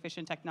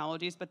energy-efficient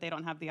technologies, but they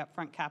don't have the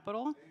upfront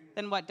capital,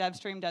 then what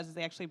DevStream does is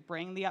they actually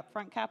bring the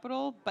upfront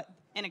capital, but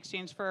in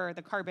exchange for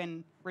the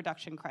carbon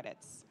reduction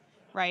credits,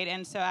 right?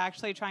 And so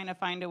actually trying to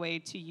find a way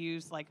to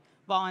use like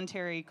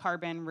voluntary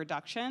carbon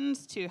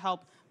reductions to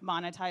help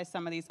monetize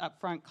some of these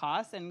upfront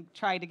costs and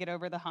try to get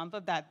over the hump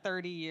of that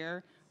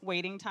 30-year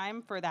waiting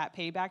time for that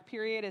payback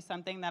period is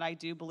something that I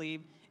do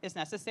believe is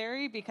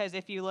necessary, because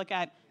if you look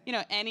at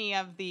any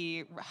of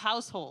the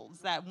households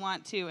that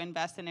want to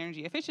invest in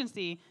energy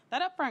efficiency,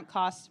 that upfront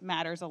cost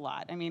matters a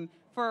lot. I mean,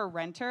 for a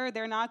renter,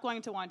 they're not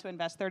going to want to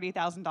invest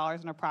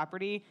 $30,000 in a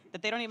property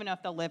that they don't even know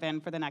if they'll live in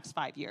for the next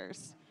 5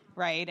 years,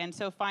 right? And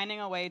so finding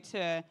a way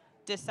to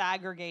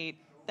disaggregate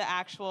the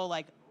actual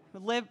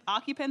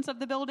occupants of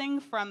the building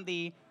from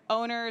the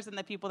owners and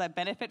the people that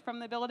benefit from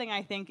the building,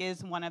 I think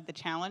is one of the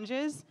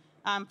challenges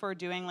for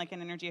doing like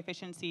an energy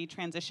efficiency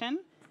transition.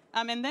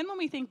 And then when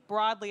we think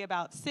broadly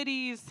about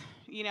cities,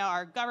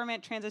 our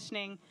government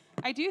transitioning,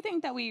 I do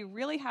think that we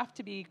really have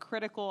to be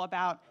critical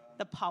about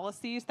the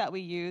policies that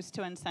we use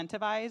to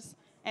incentivize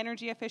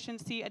energy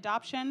efficiency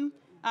adoption.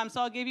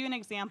 So I'll give you an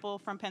example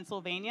from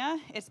Pennsylvania.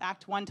 It's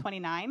Act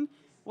 129,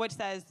 which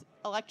says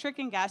electric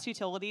and gas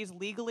utilities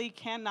legally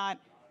cannot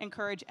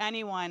encourage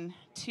anyone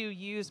to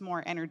use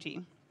more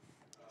energy.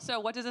 So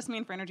what does this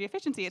mean for energy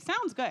efficiency? It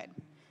sounds good,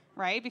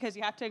 right? Because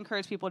you have to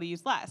encourage people to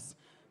use less.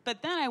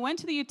 But then I went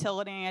to the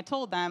utility and I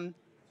told them,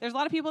 there's a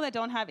lot of people that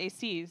don't have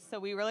ACs, so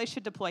we really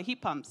should deploy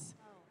heat pumps.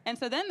 And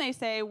so then they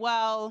say,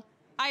 well,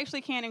 I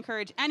actually can't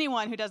encourage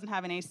anyone who doesn't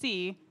have an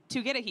AC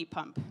to get a heat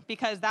pump,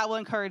 because that will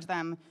encourage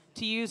them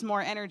to use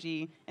more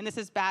energy, and this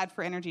is bad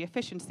for energy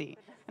efficiency.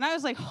 And I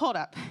was like, hold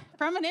up.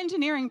 From an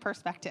engineering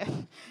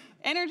perspective,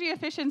 energy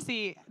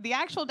efficiency, the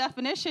actual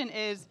definition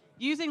is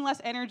using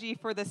less energy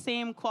for the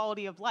same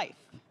quality of life.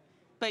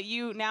 But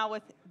you now,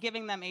 with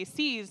giving them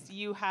ACs,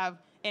 you have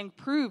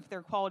improved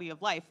their quality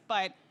of life.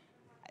 But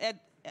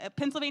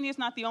Pennsylvania is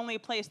not the only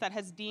place that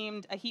has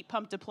deemed a heat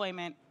pump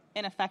deployment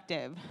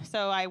ineffective.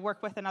 So I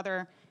work with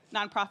another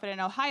nonprofit in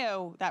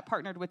Ohio that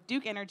partnered with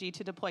Duke Energy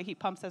to deploy heat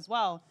pumps as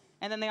well.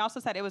 And then they also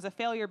said it was a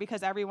failure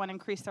because everyone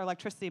increased their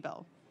electricity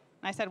bill.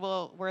 And I said,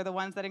 well, we're the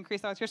ones that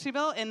increased their electricity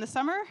bill in the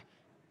summer?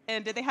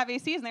 And did they have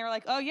ACs? And they were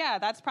like, oh, yeah,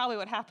 that's probably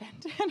what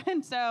happened.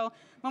 And so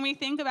when we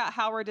think about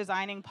how we're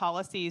designing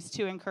policies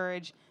to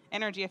encourage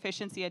energy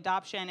efficiency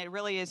adoption, it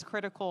really is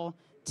critical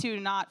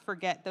to not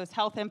forget those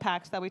health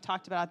impacts that we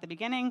talked about at the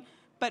beginning,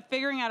 but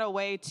figuring out a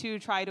way to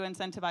try to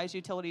incentivize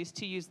utilities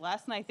to use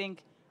less. And I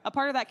think a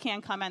part of that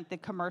can come at the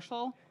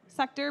commercial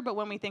sector, but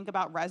when we think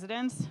about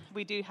residents,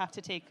 we do have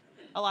to take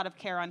a lot of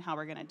care on how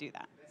we're going to do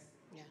that.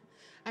 Yeah.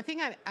 I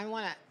think I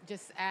want to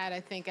just add, I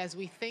think, as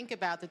we think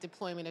about the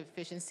deployment of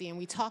efficiency, and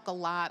we talk a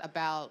lot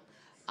about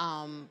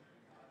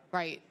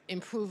right,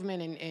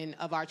 improvement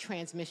of our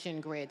transmission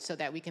grid so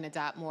that we can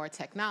adopt more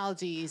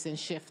technologies and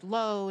shift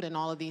load and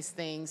all of these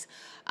things.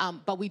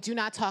 But we do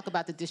not talk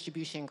about the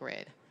distribution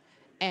grid.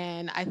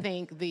 And I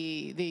think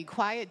the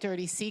quiet,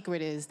 dirty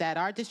secret is that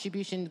our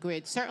distribution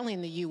grid, certainly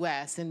in the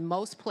U.S., in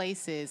most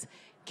places,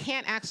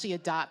 can't actually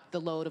adopt the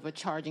load of a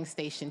charging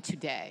station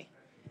today.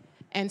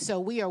 And so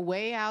we are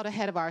way out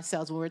ahead of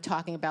ourselves when we're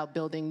talking about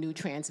building new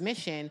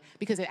transmission,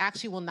 because it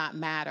actually will not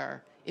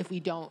matter if we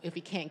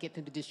can't get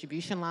through the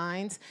distribution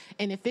lines.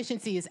 And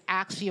efficiency is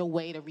actually a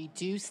way to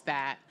reduce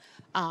that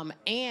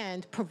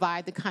and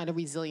provide the kind of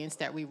resilience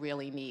that we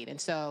really need. And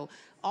so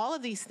all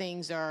of these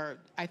things are,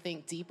 I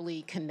think,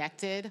 deeply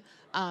connected.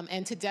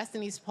 And to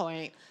Destiny's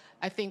point,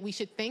 I think we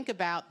should think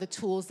about the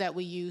tools that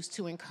we use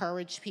to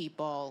encourage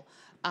people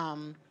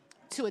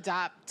to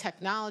adopt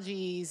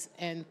technologies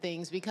and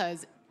things,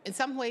 because in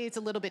some ways it's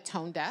a little bit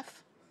tone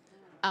deaf.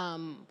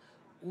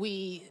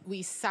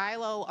 We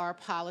silo our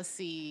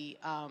policy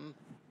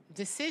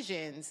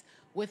decisions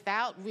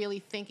without really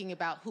thinking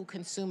about who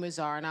consumers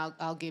are. And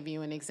I'll give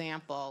you an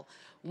example.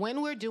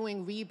 When we're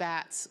doing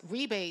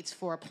rebates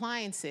for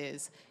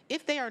appliances,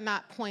 if they are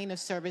not point of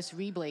service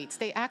rebates,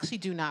 they actually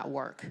do not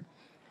work,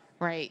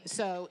 right?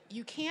 So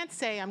you can't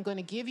say, I'm going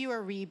to give you a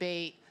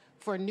rebate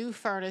for a new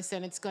furnace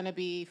and it's going to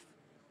be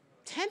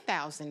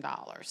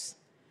 $10,000.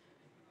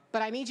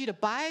 But I need you to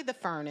buy the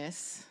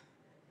furnace,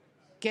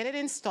 get it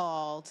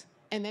installed,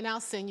 and then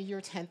I'll send you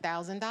your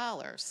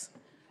 $10,000.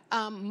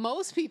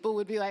 Most people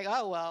would be like,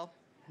 oh, well,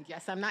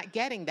 yes, I'm not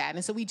getting that.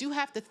 And so we do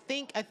have to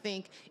think, I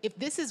think, if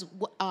this is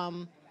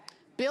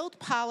build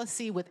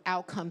policy with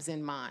outcomes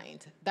in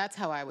mind. That's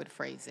how I would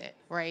phrase it,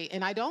 right?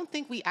 And I don't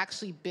think we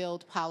actually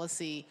build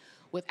policy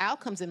with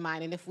outcomes in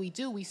mind. And if we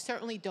do, we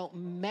certainly don't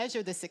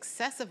measure the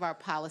success of our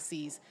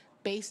policies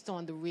based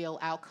on the real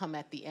outcome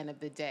at the end of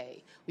the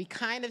day. We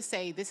kind of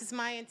say, this is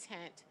my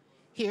intent,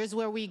 here's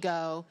where we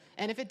go.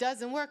 And if it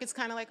doesn't work, it's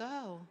kind of like,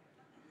 oh,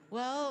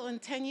 well, in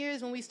 10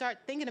 years when we start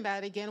thinking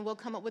about it again, we'll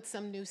come up with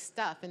some new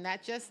stuff. And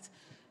that just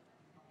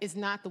is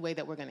not the way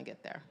that we're going to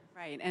get there.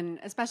 Right, and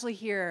especially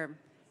here,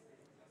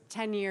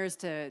 10 years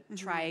to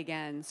try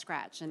again,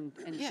 scratch, and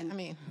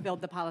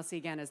build the policy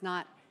again is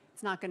not,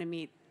 it's not going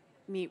to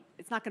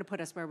it's not going to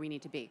put us where we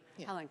need to be.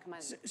 Yeah. Helen, come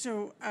on.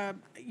 So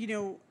you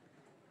know,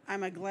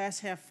 I'm a glass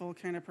half full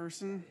kind of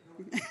person.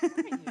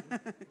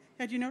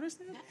 Had you noticed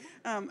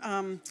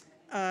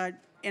that?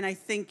 And I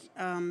think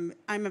I'm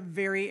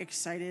very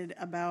excited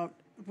about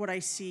what I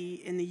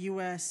see in the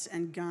U.S.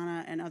 and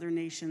Ghana and other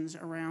nations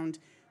around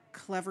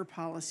clever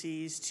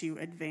policies to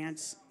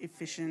advance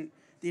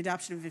the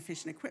adoption of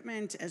efficient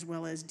equipment as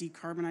well as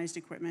decarbonized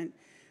equipment.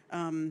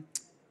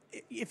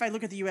 If I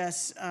look at the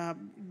U.S.,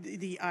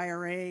 the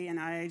IRA and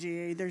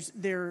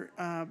IIJA,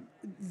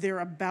 they're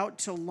about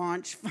to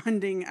launch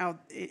funding out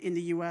in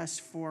the U.S.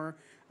 for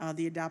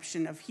the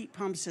adoption of heat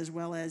pumps as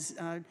well as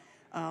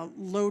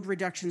load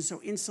reduction,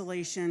 so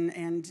insulation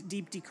and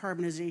deep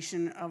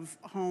decarbonization of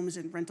homes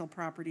and rental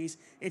properties.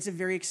 It's a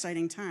very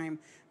exciting time.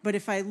 But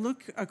if I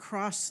look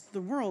across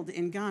the world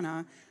in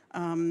Ghana,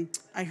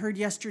 I heard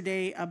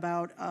yesterday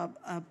about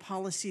a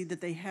policy that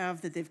they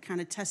have that they've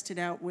kind of tested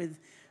out with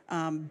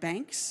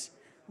banks,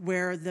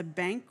 where the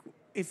bank,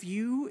 if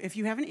you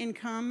have an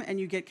income and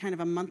you get kind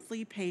of a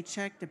monthly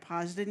paycheck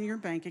deposited in your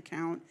bank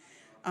account,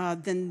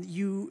 then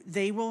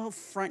they will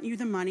front you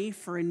the money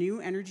for a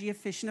new energy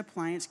efficient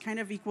appliance, kind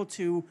of equal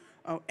to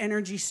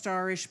Energy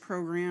Star-ish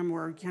program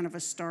or kind of a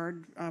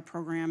starred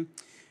program.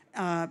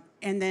 And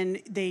then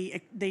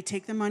they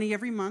take the money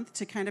every month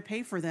to kind of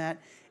pay for that.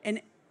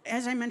 And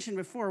as I mentioned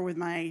before with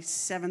my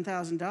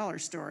 $7,000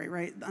 story,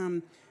 right?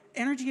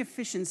 Energy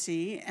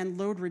efficiency and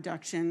load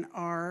reduction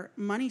are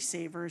money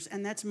savers,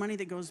 and that's money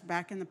that goes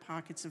back in the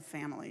pockets of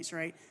families,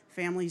 right?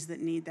 Families that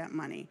need that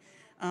money.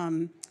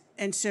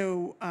 And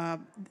so,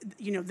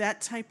 you know,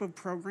 that type of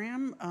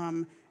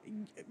program,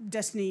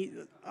 Destiny,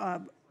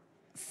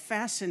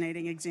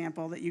 fascinating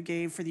example that you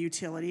gave for the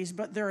utilities,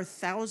 but there are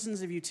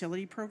thousands of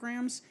utility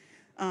programs.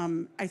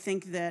 I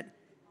think that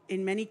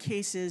in many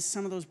cases,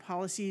 some of those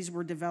policies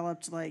were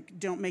developed like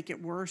don't make it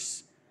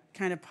worse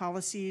kind of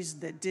policies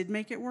that did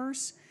make it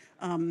worse.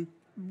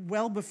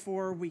 Well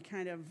before we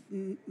kind of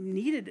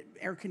needed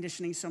air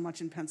conditioning so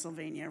much in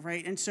Pennsylvania,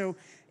 right? And so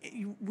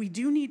we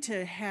do need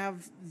to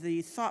have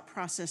the thought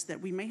process that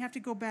we may have to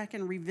go back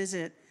and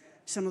revisit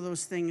some of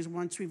those things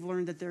once we've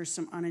learned that there's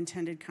some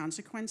unintended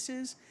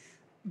consequences.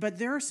 But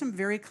there are some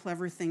very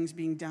clever things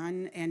being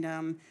done,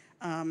 and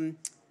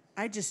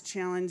I just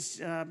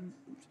challenged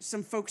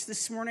some folks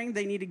this morning.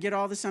 They need to get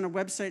all this on a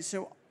website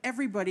so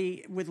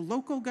everybody with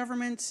local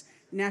governments,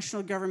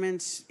 national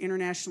governments,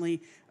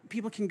 internationally,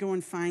 people can go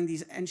and find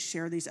these and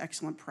share these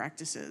excellent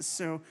practices.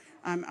 So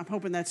I'm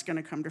hoping that's going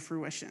to come to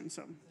fruition.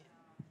 So.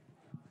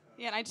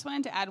 Yeah, and I just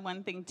wanted to add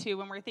one thing, too.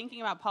 When we're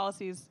thinking about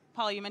policies,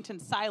 Paula, you mentioned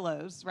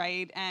silos,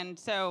 right? And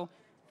so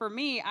for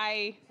me,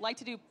 I like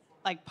to do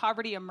like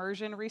poverty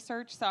immersion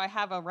research. So I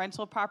have a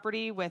rental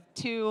property with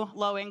 2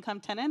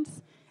 low-income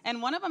tenants,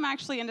 and one of them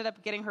actually ended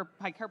up getting her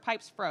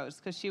pipes froze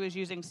because she was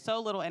using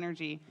so little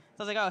energy.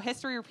 So I was like, oh,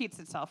 history repeats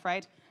itself,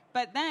 right?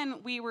 But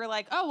then we were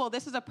like, oh, well,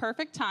 this is a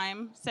perfect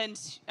time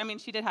since, I mean,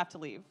 she did have to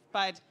leave,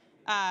 but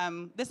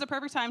this is a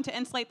perfect time to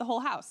insulate the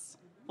whole house.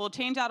 We'll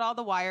change out all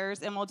the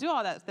wires and we'll do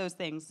all those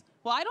things.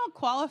 Well, I don't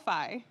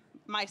qualify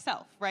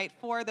myself, right,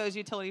 for those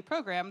utility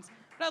programs.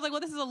 But I was like,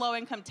 well, this is a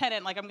low-income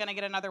tenant. Like, I'm going to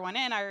get another one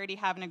in. I already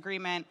have an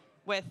agreement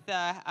with the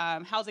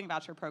housing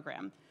voucher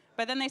program.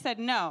 But then they said,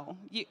 no,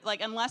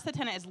 unless the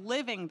tenant is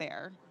living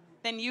there,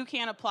 then you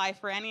can't apply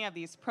for any of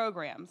these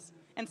programs.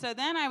 And so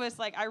then I was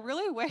like, I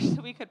really wish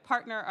that we could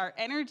partner our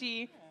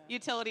energy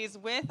utilities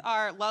with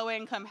our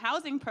low-income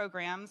housing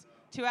programs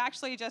to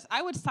actually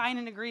I would sign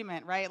an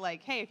agreement, right?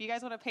 Like, hey, if you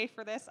guys want to pay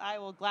for this, I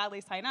will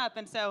gladly sign up.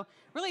 And so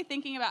really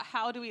thinking about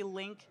how do we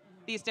link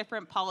these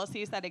different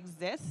policies that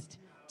exist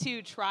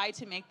to try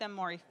to make them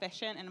more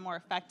efficient and more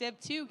effective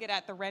to get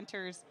at the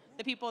renters,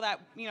 the people that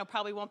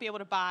probably won't be able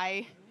to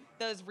buy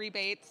those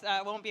rebates,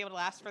 won't be able to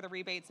ask for the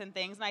rebates and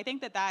things. And I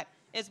think that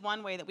is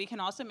one way that we can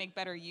also make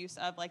better use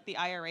of like the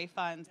IRA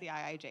funds, the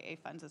IIJA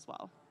funds as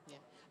well. Yeah.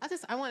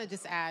 I want to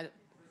just add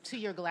to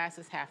your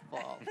glasses half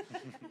full.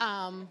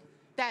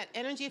 That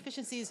energy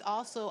efficiency is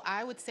also,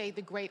 I would say,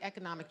 the great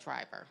economic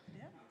driver.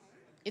 Yeah.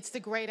 It's the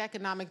great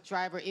economic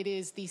driver. It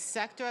is the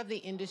sector of the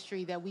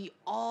industry that we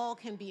all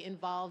can be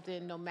involved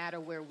in no matter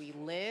where we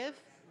live,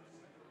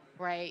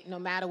 right? No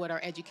matter what our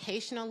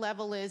educational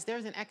level is,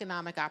 there's an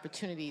economic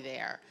opportunity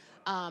there.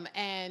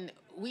 And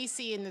we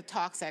see in the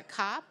talks at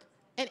COP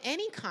and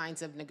any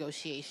kinds of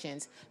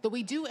negotiations that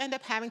we do end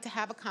up having to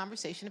have a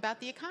conversation about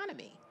the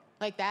economy.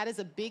 Like, that is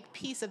a big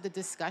piece of the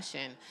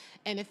discussion.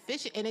 And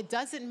it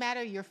doesn't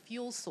matter your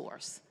fuel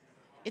source.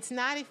 It's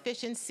not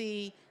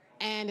efficiency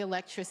and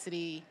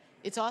electricity.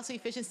 It's also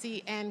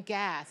efficiency and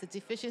gas. It's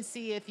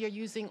efficiency if you're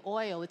using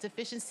oil. It's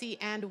efficiency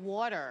and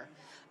water.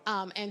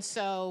 And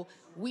so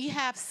we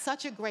have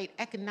such a great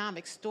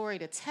economic story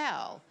to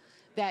tell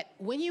that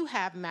when you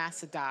have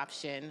mass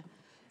adoption,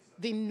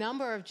 the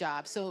number of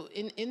jobs, so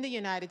in the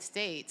United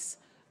States,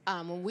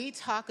 when we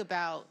talk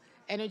about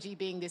energy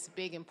being this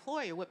big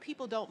employer, what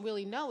people don't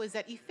really know is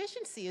that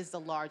efficiency is the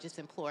largest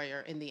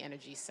employer in the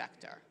energy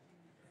sector.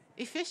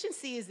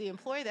 Efficiency is the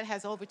employer that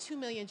has over 2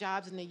 million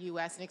jobs in the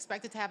U.S. and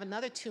expected to have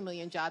another 2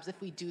 million jobs if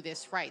we do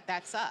this right.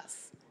 That's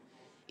us.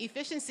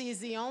 Efficiency is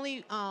the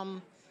only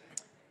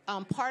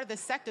part of the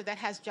sector that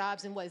has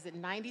jobs in,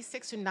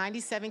 96 or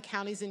 97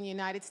 counties in the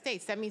United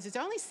States. That means there's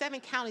only 7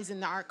 counties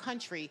in our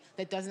country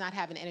that does not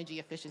have an energy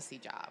efficiency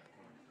job.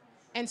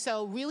 And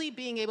so really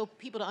being able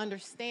people to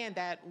understand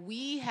that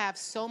we have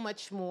so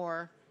much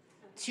more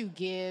to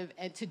give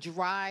and to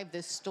drive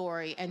this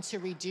story and to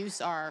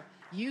reduce our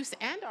use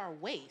and our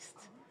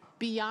waste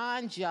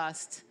beyond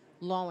just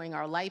lowering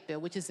our light bill,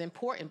 which is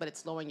important, but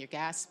it's lowering your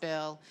gas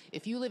bill.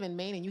 If you live in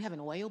Maine and you have an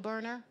oil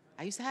burner,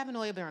 I used to have an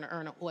oil burner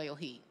earn oil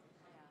heat.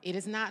 It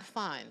is not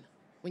fun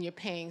when you're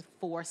paying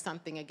for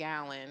something a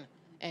gallon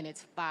and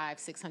it's $500,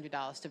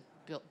 $600 to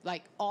build.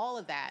 Like, all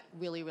of that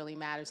really, really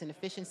matters, and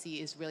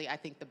efficiency is really, I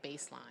think, the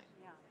baseline.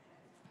 Yeah.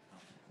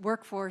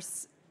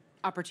 Workforce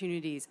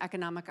opportunities,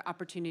 economic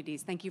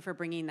opportunities. Thank you for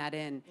bringing that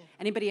in. Yeah.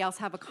 Anybody else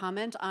have a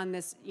comment on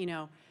this,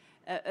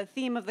 a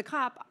theme of the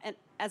COP, and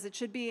as it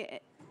should be,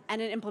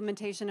 and an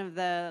implementation of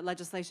the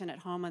legislation at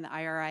home on the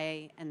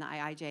IRA and the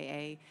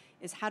IIJA,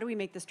 is how do we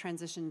make this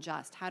transition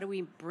just? How do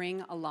we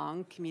bring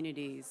along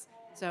communities?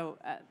 So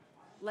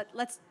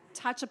let's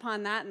touch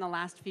upon that in the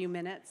last few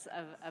minutes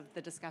of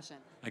the discussion.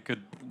 I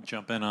could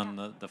jump in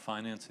on the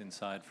financing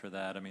side for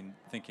that. I mean,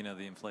 thinking of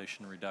the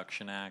Inflation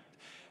Reduction Act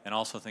and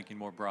also thinking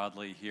more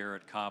broadly here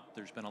at COP,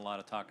 there's been a lot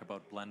of talk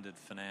about blended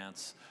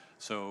finance.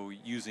 So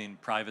using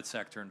private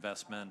sector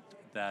investment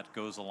that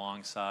goes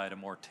alongside a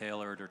more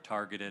tailored or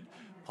targeted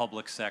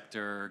public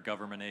sector,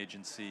 government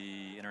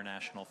agency,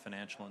 international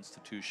financial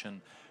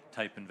institution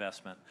type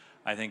investment.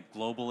 I think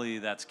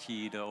globally that's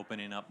key to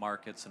opening up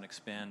markets and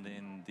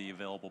expanding the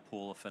available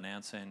pool of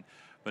financing.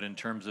 But in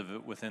terms of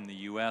it within the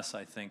U.S.,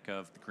 I think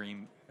of the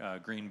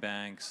green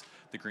banks,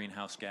 the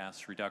Greenhouse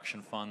Gas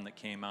Reduction Fund that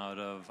came out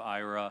of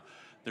IRA.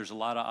 There's a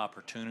lot of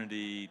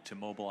opportunity to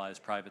mobilize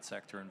private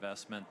sector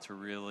investment to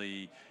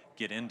really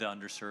get into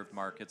underserved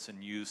markets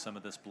and use some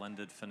of this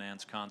blended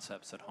finance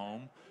concepts at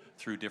home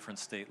through different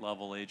state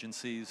level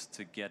agencies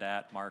to get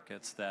at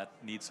markets that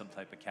need some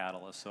type of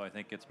catalyst. So I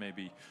think it's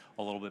maybe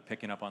a little bit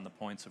picking up on the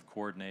points of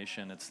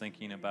coordination. It's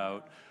thinking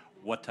about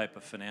what type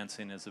of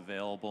financing is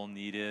available,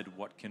 needed,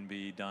 what can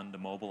be done to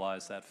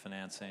mobilize that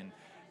financing,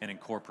 and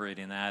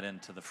incorporating that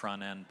into the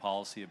front end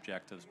policy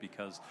objectives,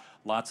 because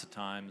lots of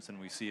times, and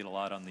we see it a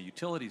lot on the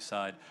utility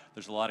side,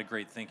 there's a lot of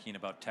great thinking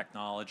about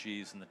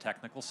technologies and the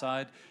technical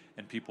side,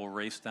 and people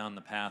race down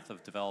the path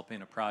of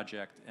developing a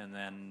project and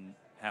then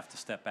have to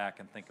step back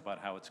and think about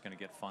how it's going to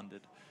get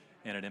funded,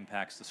 and it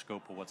impacts the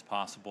scope of what's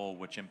possible,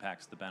 which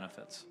impacts the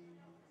benefits.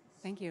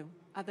 Thank you.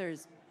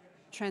 Others,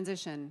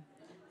 transition.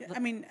 I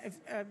mean,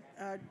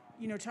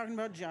 talking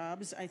about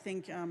jobs, I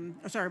think,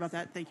 sorry about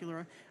that. Thank you,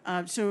 Laura.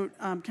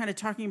 Kind of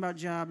talking about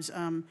jobs,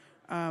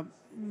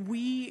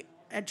 we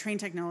at Train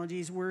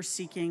Technologies, we're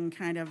seeking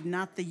kind of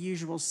not the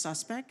usual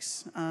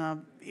suspects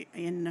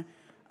in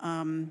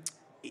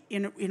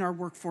our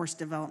workforce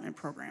development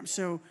program.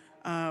 So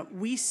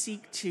we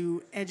seek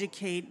to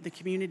educate the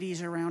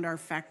communities around our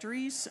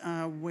factories,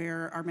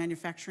 where our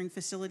manufacturing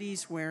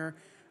facilities, where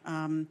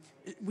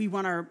we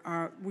want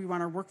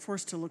our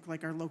workforce to look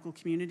like our local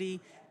community,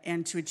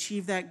 and to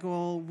achieve that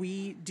goal,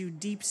 we do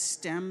deep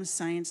STEM,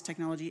 science,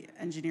 technology,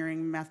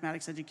 engineering,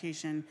 mathematics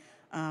education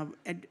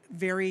at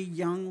very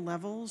young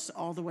levels,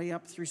 all the way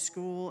up through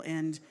school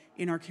and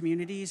in our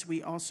communities.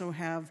 We also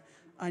have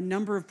a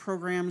number of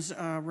programs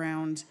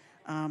around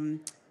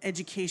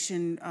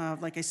education,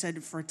 like I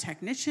said, for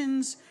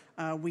technicians.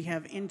 We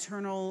have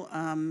internal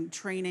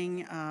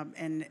training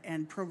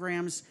and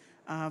programs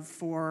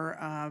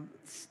for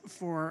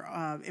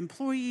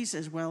employees,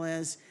 as well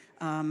as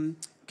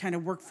kind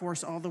of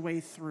workforce all the way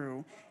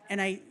through. And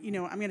I'm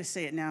going to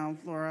say it now,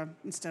 Laura,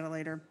 instead of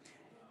later.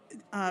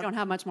 We don't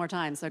have much more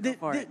time, so go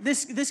for it.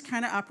 This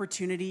kind of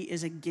opportunity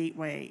is a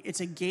gateway. It's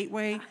a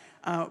gateway.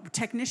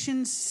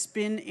 Technicians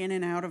spin in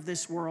and out of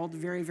this world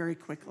very, very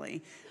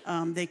quickly.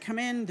 They come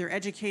in, they're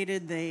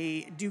educated,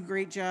 they do a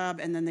great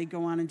job, and then they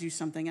go on and do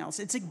something else.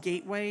 It's a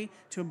gateway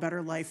to a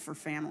better life for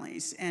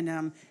families.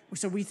 And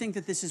so we think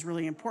that this is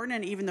really important,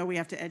 and even though we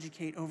have to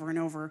educate over and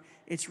over,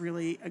 it's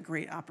really a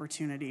great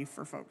opportunity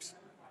for folks.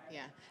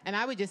 Yeah, and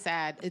I would just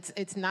add,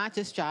 it's not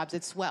just jobs,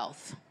 it's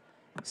wealth.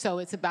 So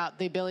it's about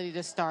the ability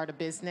to start a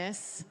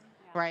business,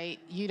 right?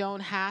 You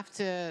don't have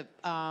to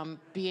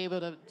be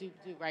able to do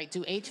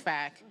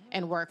HVAC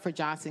and work for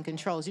Johnson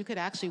Controls. You could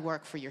actually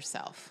work for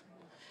yourself.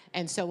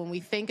 And so when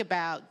we think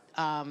about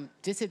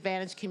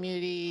disadvantaged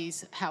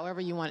communities, however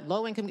you want,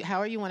 low income,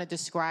 however you want to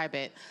describe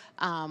it,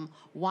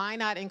 why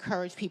not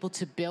encourage people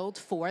to build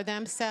for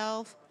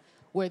themselves,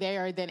 where they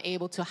are then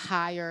able to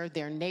hire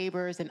their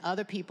neighbors and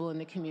other people in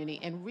the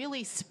community and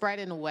really spread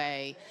in a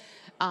way.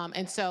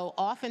 And so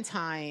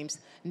oftentimes,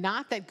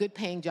 not that good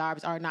paying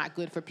jobs are not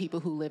good for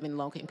people who live in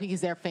low income, because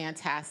they're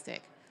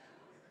fantastic,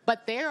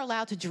 but they're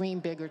allowed to dream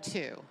bigger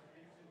too.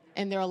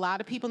 And there are a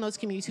lot of people in those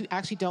communities who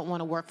actually don't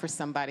want to work for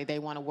somebody. They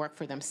want to work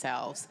for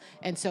themselves.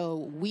 And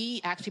so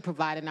we actually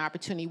provide an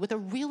opportunity with a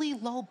really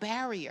low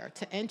barrier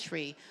to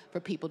entry for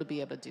people to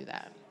be able to do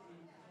that.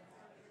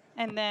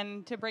 And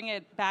then to bring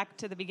it back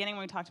to the beginning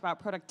when we talked about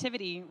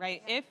productivity,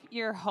 right? If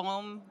your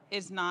home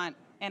is not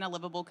in a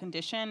livable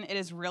condition, it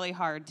is really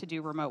hard to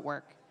do remote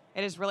work.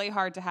 It is really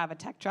hard to have a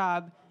tech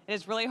job. It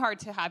is really hard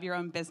to have your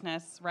own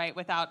business, right,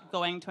 without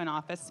going to an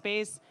office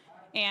space.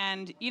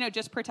 And,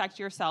 just protect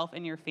yourself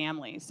and your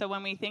family. So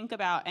when we think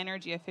about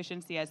energy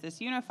efficiency as this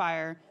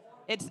unifier,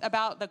 it's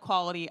about the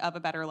quality of a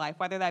better life,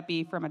 whether that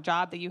be from a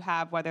job that you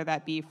have, whether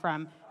that be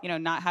from,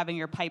 not having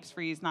your pipes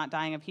freeze, not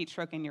dying of heat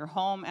stroke in your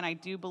home. And I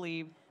do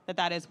believe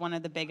that is one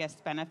of the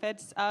biggest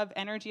benefits of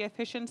energy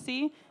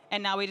efficiency.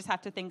 And now we just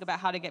have to think about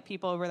how to get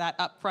people over that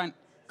upfront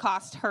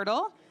cost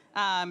hurdle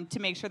to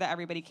make sure that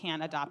everybody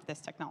can adopt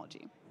this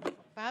technology.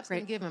 Bob's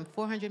going to give him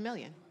 $400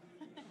 million.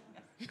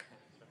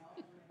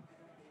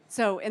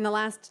 So in the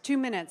last 2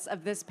 minutes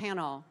of this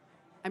panel,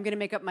 I'm going to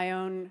make up my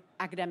own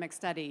academic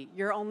study.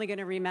 You're only going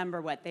to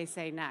remember what they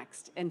say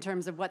next in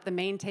terms of what the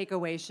main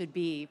takeaway should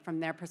be from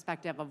their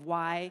perspective of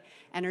why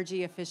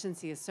energy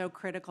efficiency is so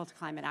critical to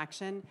climate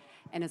action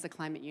and is a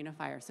climate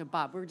unifier. So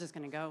Bob, we're just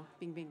going to go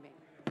bing, bing,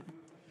 bing.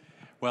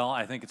 Well,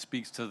 I think it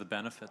speaks to the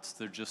benefits.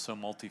 They're just so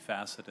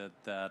multifaceted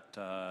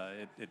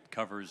that it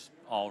covers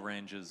all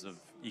ranges of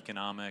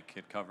economic,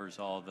 it covers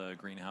all the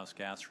greenhouse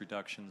gas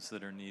reductions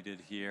that are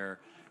needed here,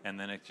 and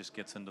then it just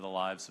gets into the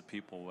lives of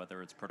people,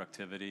 whether it's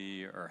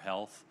productivity or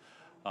health.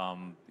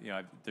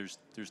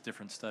 There's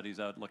different studies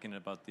out looking at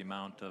about the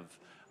amount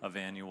of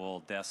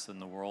annual deaths in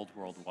the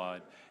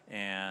worldwide,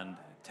 and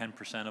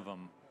 10% of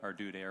them are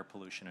due to air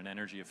pollution and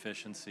energy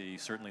efficiency.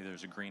 Certainly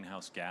there's a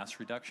greenhouse gas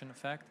reduction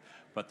effect,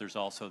 but there's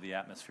also the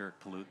atmospheric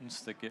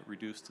pollutants that get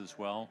reduced as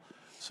well.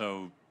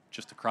 So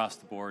just across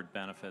the board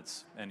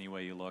benefits, any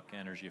way you look,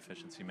 energy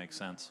efficiency makes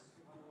sense.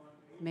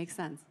 Makes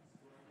sense.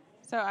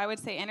 So I would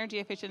say energy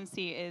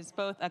efficiency is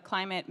both a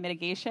climate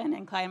mitigation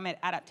and climate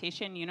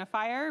adaptation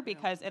unifier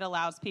because it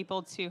allows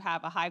people to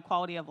have a high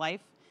quality of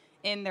life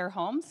in their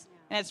homes.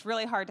 And it's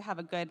really hard to have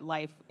a good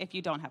life if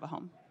you don't have a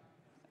home.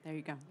 There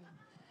you go.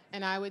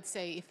 And I would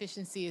say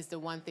efficiency is the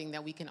one thing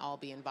that we can all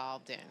be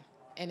involved in.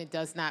 And it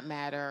does not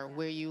matter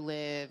where you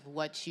live,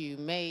 what you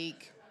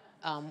make.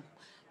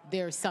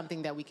 There's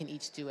something that we can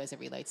each do as it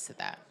relates to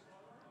that.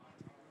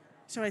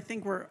 So I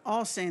think we're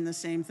all saying the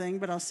same thing,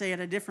 but I'll say it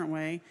a different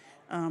way.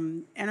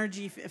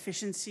 Energy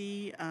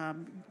efficiency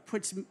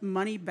puts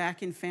money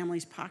back in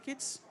families'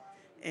 pockets.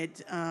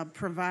 It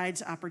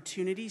provides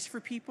opportunities for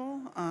people,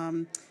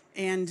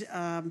 and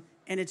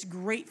it's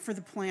great for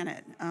the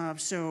planet.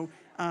 So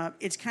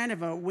it's kind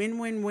of a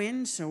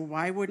win-win-win, so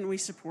why wouldn't we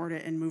support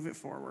it and move it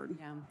forward?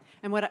 Yeah.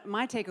 And what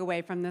my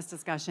takeaway from this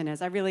discussion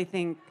is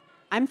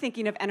I'm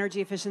thinking of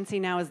energy efficiency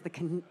now as the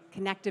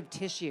connective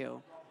tissue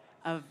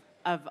of,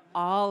 of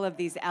all of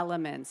these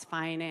elements: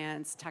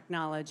 finance,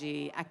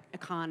 technology,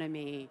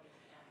 economy,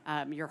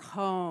 your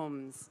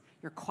homes,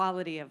 your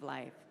quality of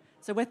life.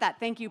 So with that,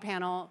 thank you,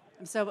 panel.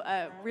 I'm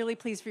so really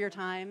pleased for your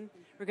time.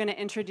 We're going to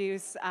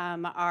introduce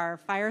our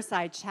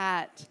fireside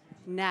chat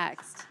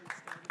next.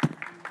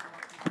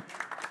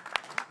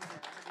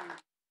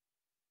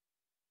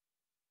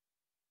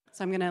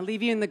 So I'm going to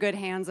leave you in the good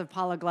hands of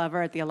Paula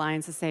Glover at the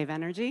Alliance to Save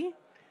Energy.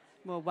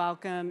 We'll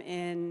welcome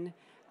in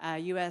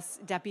U.S.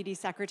 Deputy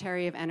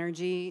Secretary of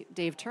Energy,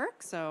 Dave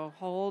Turk. So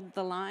hold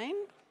the line.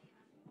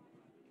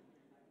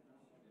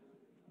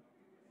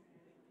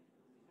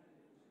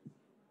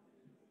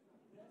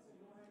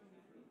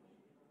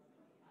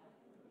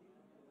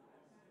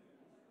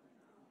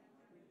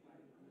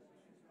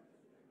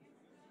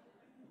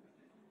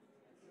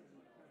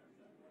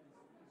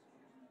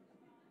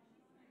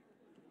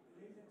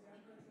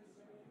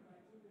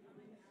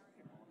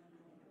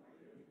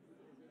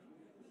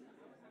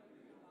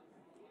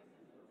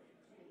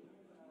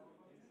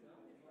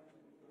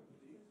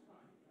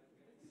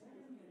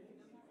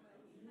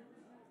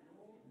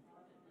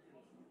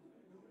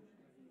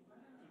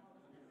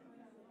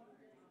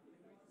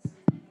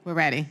 We're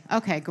ready.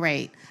 Okay,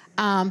 great.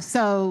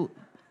 So,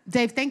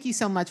 Dave, thank you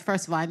so much.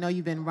 First of all, I know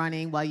you've been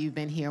running while you've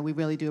been here. We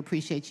really do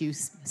appreciate you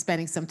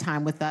spending some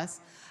time with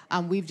us.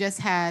 We've just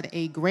had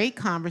a great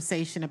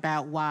conversation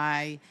about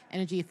why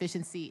energy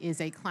efficiency is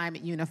a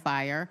climate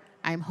unifier.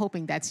 I'm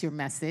hoping that's your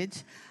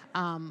message.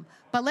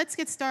 But let's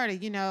get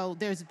started. You know,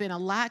 there's been a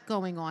lot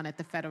going on at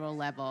the federal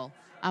level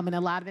and a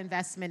lot of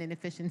investment in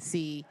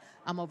efficiency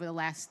over the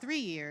last 3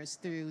 years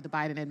through the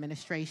Biden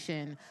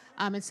administration.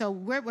 And so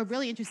we're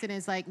really interested in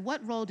is like,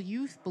 what role do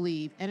you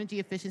believe energy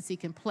efficiency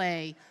can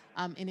play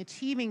in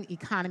achieving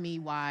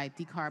economy-wide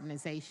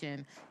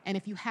decarbonization? And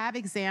if you have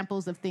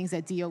examples of things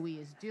that DOE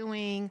is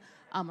doing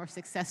or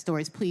success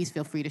stories, please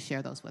feel free to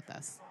share those with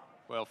us.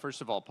 Well,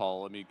 first of all,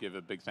 Paul, let me give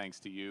a big thanks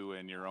to you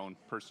and your own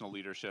personal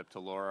leadership, to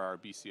Laura, our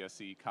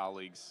BCSE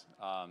colleagues,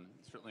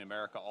 certainly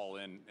America All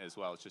In as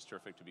well. It's just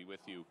terrific to be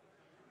with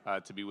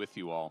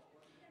you all.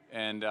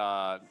 And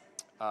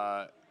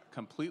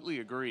completely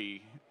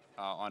agree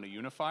on a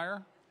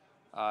unifier,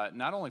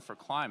 not only for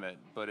climate,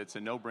 but it's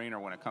a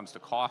no-brainer when it comes to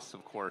costs,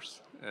 of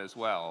course, as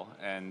well,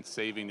 and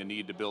saving the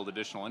need to build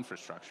additional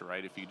infrastructure,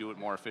 right? If you do it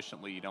more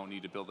efficiently, you don't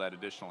need to build that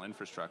additional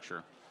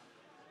infrastructure.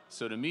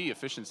 So to me,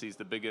 efficiency is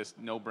the biggest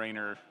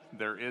no-brainer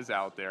there is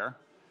out there.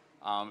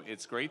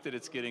 It's great that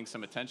it's getting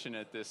some attention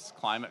at this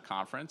climate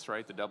conference,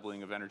 right? The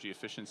doubling of energy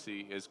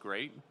efficiency is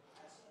great.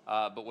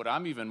 But what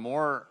I'm even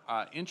more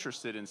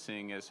interested in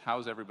seeing is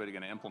how's everybody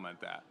going to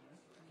implement that?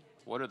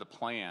 What are the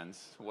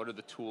plans? What are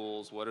the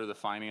tools? What are the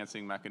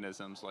financing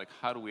mechanisms? Like,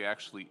 how do we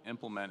actually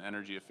implement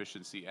energy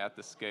efficiency at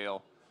the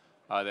scale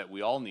that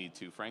we all need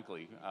to,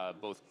 frankly,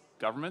 both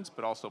governments,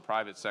 but also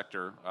private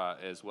sector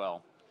as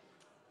well.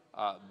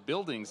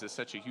 Buildings is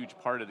such a huge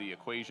part of the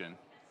equation,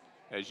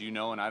 as you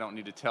know, and I don't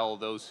need to tell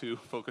those who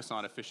focus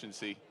on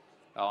efficiency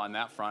on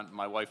that front.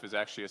 My wife is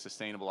actually a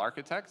sustainable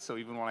architect, so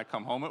even when I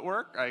come home at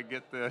work, I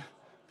get the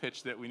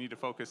pitch that we need to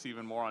focus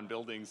even more on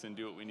buildings and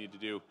do what we need to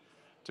do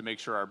to make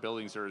sure our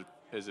buildings are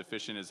as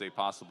efficient as they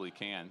possibly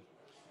can.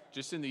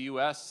 Just in the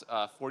US,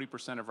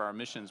 40% of our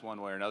emissions,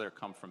 one way or another,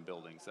 come from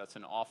buildings. That's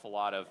an awful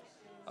lot of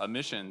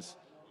emissions.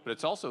 But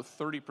it's also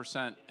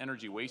 30%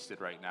 energy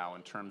wasted right now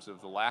in terms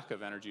of the lack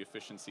of energy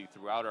efficiency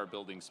throughout our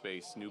building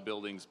space, new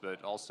buildings,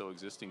 but also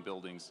existing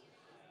buildings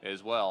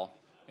as well.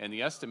 And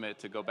the estimate,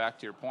 to go back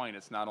to your point,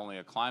 it's not only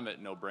a climate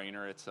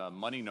no-brainer, it's a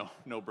money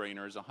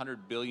no-brainer, is $100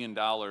 billion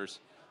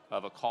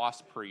of a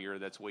cost per year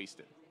that's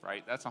wasted,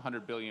 right? That's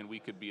 $100 billion we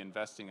could be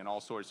investing in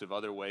all sorts of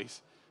other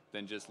ways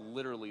than just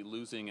literally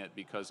losing it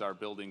because our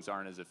buildings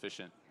aren't as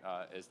efficient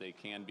as they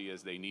can be,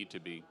 as they need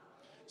to be.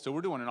 So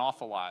we're doing an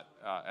awful lot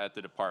at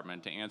the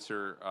department to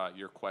answer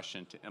your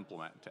question, to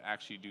implement, to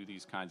actually do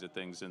these kinds of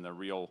things in the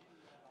real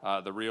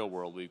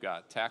world. We've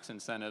got tax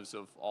incentives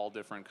of all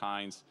different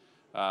kinds.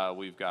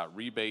 We've got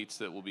rebates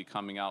that will be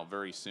coming out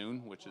very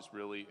soon, which is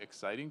really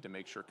exciting to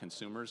make sure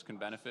consumers can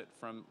benefit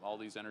from all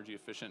these energy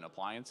efficient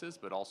appliances,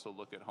 but also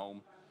look at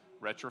home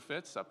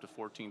retrofits up to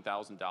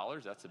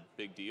 $14,000. That's a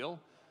big deal.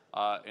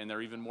 And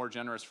they're even more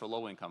generous for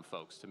low-income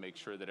folks to make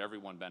sure that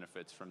everyone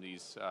benefits from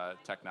these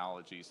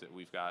technologies that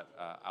we've got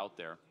out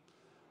there.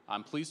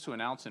 I'm pleased to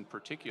announce in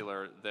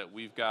particular that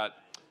we've got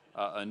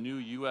a new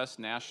U.S.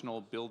 national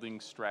building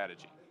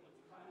strategy,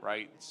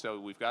 right? So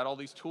we've got all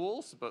these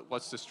tools, but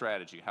what's the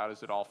strategy? How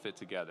does it all fit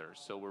together?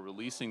 So we're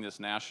releasing this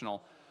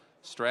national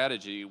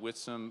strategy with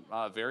some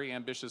very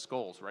ambitious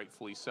goals,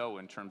 rightfully so,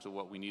 in terms of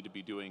what we need to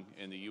be doing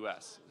in the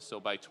U.S. So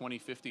by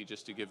 2050,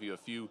 just to give you a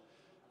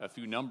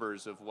few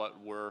numbers of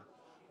what we're,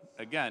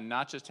 again,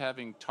 not just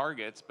having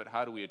targets, but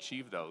how do we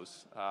achieve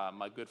those?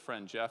 My good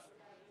friend Jeff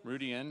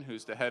Rudian,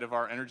 who's the head of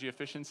our energy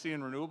efficiency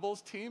and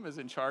renewables team, is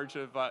in charge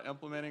of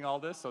implementing all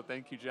this. So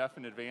thank you, Jeff,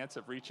 in advance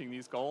of reaching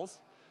these goals.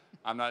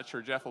 I'm not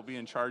sure Jeff will be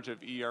in charge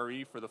of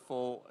ERE for the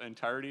full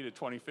entirety to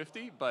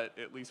 2050, but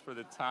at least for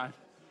the time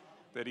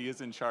that he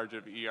is in charge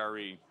of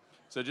ERE.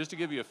 So just to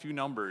give you a few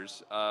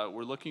numbers,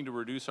 we're looking to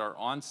reduce our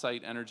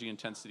on-site energy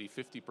intensity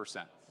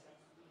 50%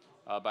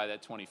 by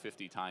that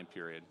 2050 time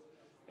period.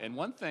 And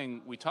one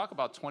thing, we talk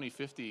about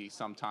 2050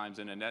 sometimes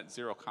in a net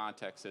zero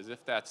context as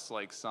if that's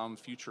like some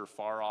future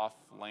far off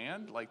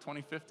land. Like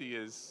 2050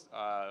 is,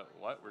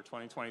 we're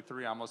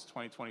 2023, almost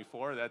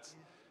 2024. That's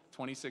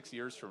 26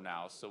 years from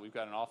now. So we've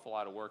got an awful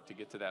lot of work to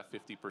get to that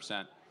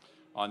 50%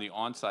 on the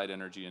on-site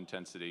energy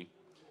intensity.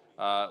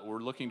 We're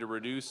looking to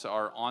reduce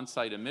our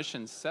on-site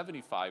emissions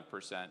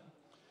 75%.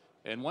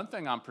 And one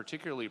thing I'm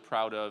particularly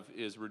proud of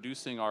is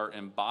reducing our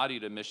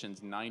embodied emissions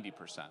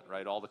 90%,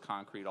 right? All the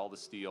concrete, all the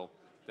steel.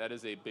 That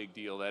is a big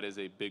deal. That is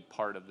a big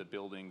part of the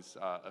building's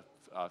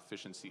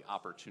efficiency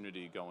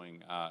opportunity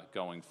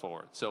going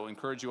forward. So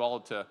encourage you all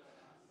to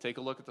take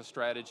a look at the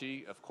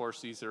strategy. Of course,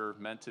 these are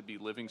meant to be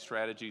living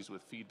strategies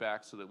with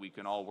feedback so that we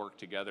can all work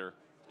together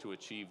to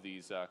achieve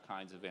these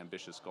kinds of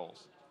ambitious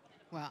goals.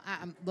 Well,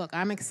 look,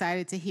 I'm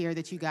excited to hear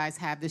that you guys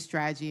have this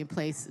strategy in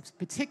place,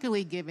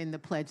 particularly given the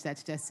pledge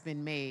that's just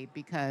been made,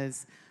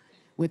 because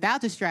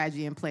without the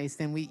strategy in place,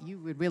 then you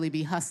would really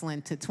be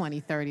hustling to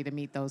 2030 to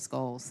meet those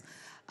goals.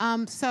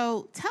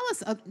 So tell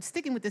us,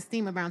 sticking with this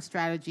theme around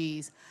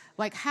strategies,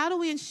 like how do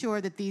we ensure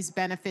that these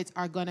benefits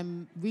are going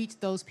to reach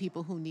those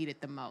people who need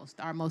it the most,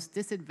 our most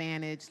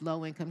disadvantaged,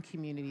 low-income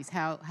communities?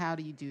 How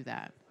do you do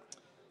that?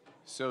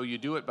 So you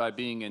do it by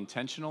being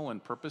intentional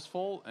and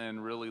purposeful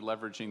and really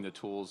leveraging the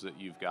tools that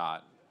you've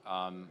got.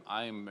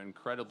 I am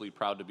incredibly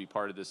proud to be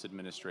part of this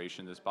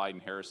administration, this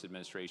Biden-Harris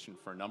administration,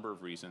 for a number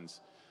of reasons.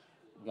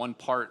 One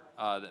part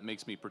that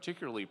makes me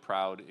particularly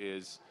proud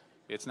is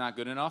it's not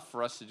good enough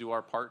for us to do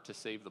our part to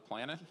save the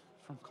planet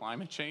from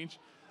climate change,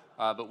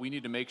 but we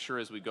need to make sure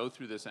as we go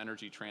through this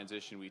energy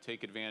transition, we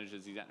take advantage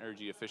of these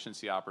energy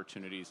efficiency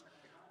opportunities,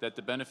 that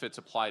the benefits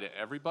apply to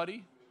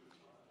everybody,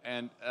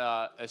 and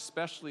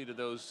especially to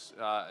those,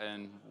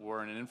 and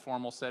we're in an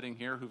informal setting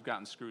here, who've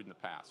gotten screwed in the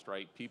past,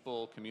 right?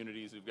 People,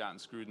 communities who've gotten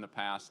screwed in the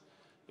past.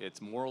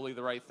 It's morally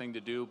the right thing to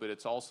do, but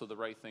it's also the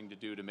right thing to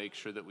do to make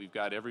sure that we've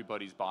got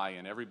everybody's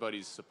buy-in,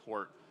 everybody's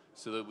support,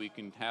 so that we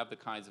can have the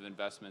kinds of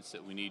investments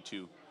that we need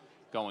to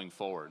going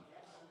forward.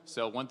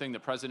 So one thing the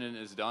President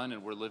has done,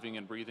 and we're living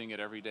and breathing it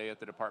every day at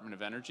the Department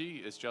of Energy,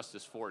 is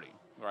Justice 40,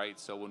 right?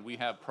 So when we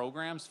have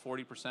programs,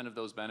 40% of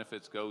those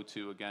benefits go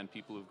to, again,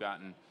 people who've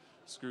gotten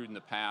screwed in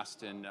the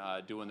past and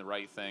doing the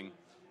right thing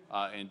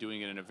and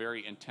doing it in a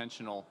very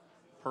intentional,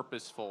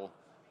 purposeful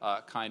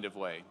kind of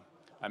way.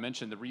 I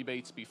mentioned the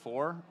rebates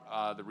before.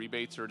 The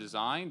rebates are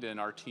designed, and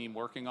our team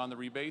working on the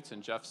rebates,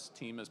 and Jeff's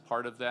team is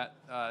part of that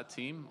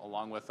team,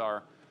 along with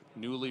our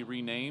newly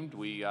renamed.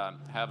 We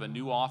have a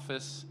new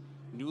office,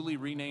 newly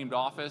renamed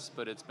office,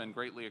 but it's been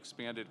greatly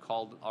expanded,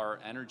 called our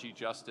Energy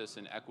Justice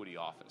and Equity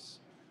Office,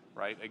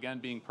 right? Again,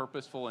 being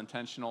purposeful,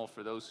 intentional.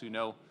 For those who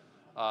know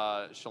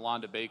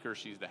Shalonda Baker,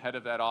 she's the head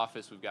of that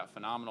office. We've got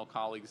phenomenal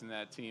colleagues in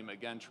that team,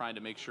 again, trying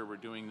to make sure we're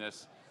doing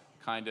this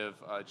kind of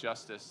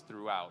justice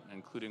throughout,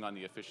 including on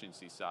the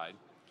efficiency side.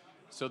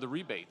 So the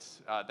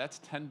rebates,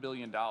 that's $10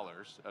 billion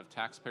of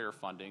taxpayer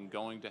funding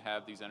going to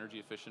have these energy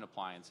efficient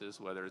appliances,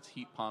 whether it's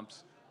heat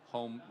pumps,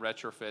 home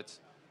retrofits,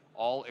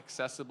 all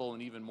accessible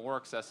and even more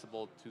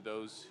accessible to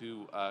those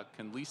who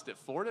can least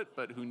afford it,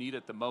 but who need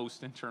it the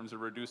most in terms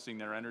of reducing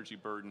their energy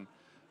burden,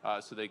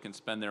 so they can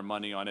spend their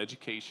money on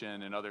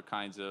education and other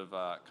kinds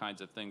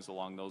of things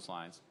along those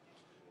lines.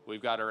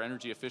 We've got our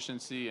energy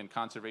efficiency and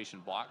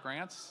conservation block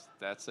grants.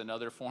 That's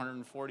another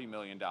 $440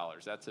 million.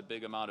 That's a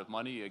big amount of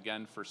money,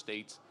 again, for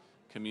states,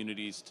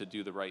 communities to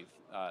do the right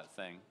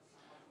thing.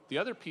 The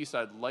other piece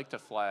I'd like to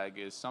flag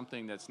is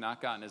something that's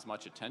not gotten as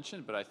much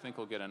attention, but I think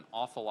will get an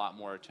awful lot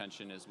more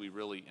attention as we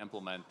really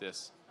implement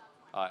this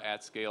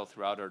at scale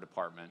throughout our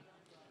department.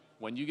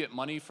 When you get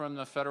money from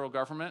the federal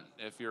government,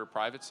 if you're a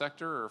private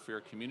sector or if you're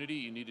a community,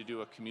 you need to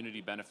do a community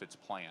benefits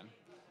plan.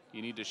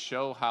 You need to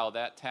show how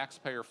that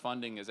taxpayer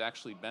funding is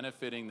actually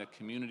benefiting the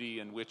community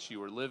in which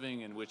you are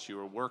living, in which you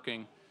are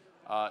working,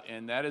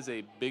 and that is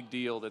a big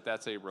deal.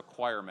 That's a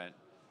requirement,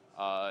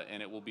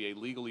 and it will be a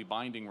legally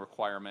binding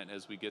requirement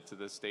as we get to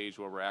this stage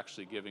where we're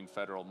actually giving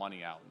federal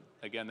money out.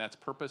 Again, that's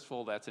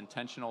purposeful, that's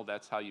intentional,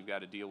 that's how you've got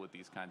to deal with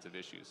these kinds of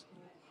issues.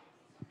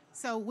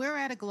 So we're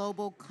at a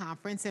global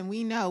conference, and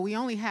we know we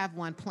only have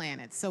one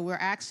planet. So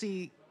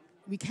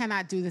we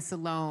cannot do this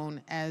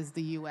alone as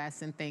the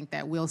U.S. and think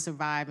that we'll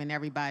survive and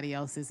everybody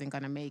else isn't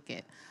going to make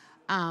it.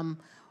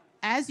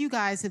 As you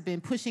guys have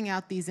been pushing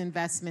out these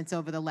investments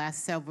over the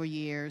last several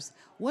years,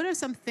 what are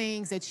some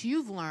things that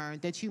you've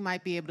learned that you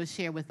might be able to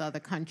share with other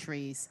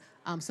countries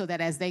so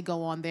that as they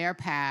go on their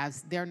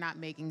paths, they're not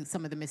making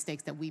some of the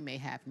mistakes that we may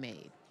have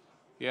made?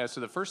 Yeah,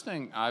 so the first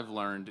thing I've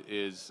learned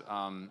is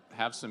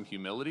have some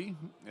humility.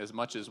 As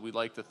much as we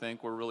like to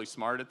think we're really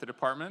smart at the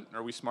department.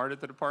 Are we smart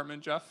at the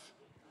department, Jeff?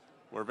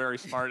 We're very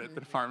smart at the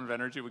Department of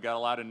Energy. We got a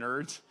lot of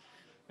nerds,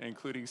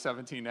 including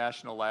 17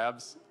 national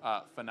labs,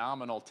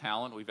 phenomenal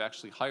talent. We've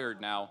actually hired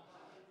now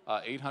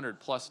 800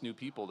 plus new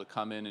people to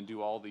come in and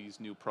do all these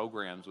new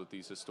programs with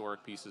these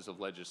historic pieces of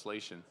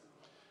legislation.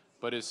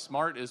 But as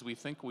smart as we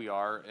think we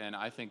are, and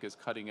I think as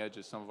cutting edge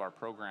as some of our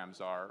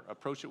programs are,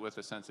 approach it with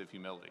a sense of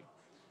humility.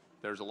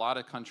 There's a lot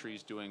of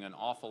countries doing an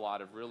awful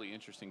lot of really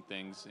interesting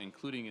things,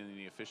 including in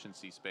the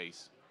efficiency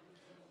space.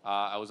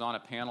 I was on a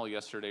panel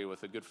yesterday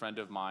with a good friend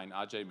of mine,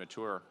 Ajay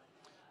Mathur,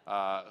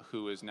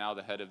 who is now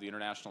the head of the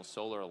International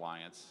Solar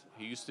Alliance.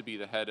 He used to be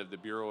the head of the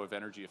Bureau of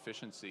Energy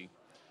Efficiency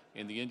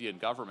in the Indian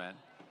government,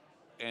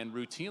 and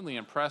routinely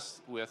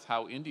impressed with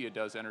how India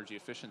does energy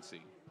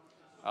efficiency.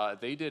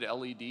 They did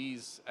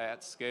LEDs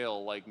at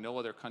scale like no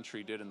other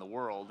country did in the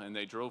world, and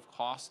they drove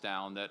costs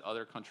down that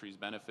other countries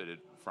benefited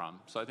from.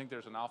 So I think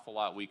there's an awful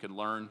lot we can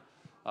learn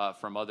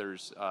from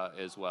others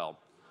as well.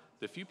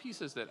 The few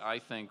pieces that I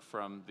think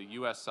from the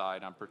US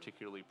side I'm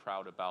particularly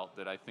proud about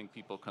that I think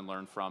people can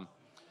learn from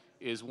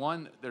is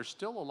one, there's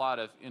still a lot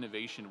of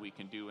innovation we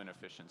can do in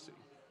efficiency,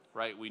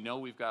 right? We know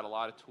we've got a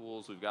lot of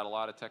tools, we've got a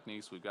lot of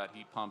techniques, we've got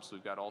heat pumps,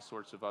 we've got all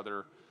sorts of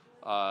other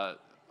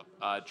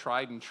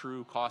tried and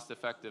true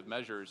cost-effective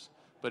measures,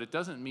 but it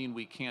doesn't mean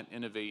we can't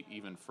innovate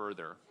even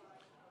further.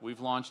 We've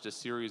launched a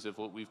series of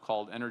what we've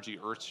called energy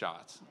earth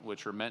shots,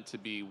 which are meant to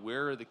be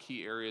where are the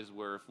key areas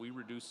where if we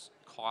reduce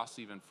costs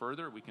even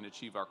further, we can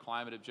achieve our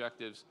climate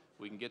objectives,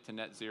 we can get to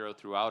net zero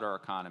throughout our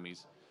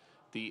economies.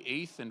 The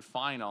eighth and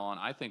final, and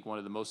I think one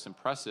of the most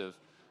impressive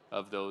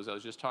of those, I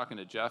was just talking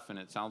to Jeff, and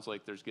it sounds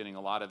like there's getting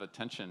a lot of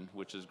attention,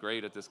 which is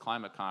great at this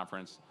climate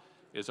conference,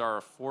 is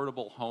our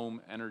affordable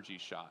home energy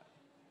shot,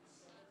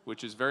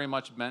 which is very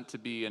much meant to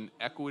be an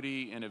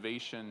equity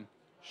innovation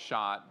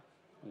shot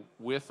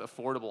with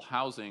affordable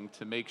housing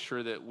to make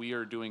sure that we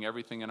are doing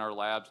everything in our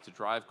labs to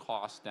drive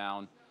costs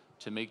down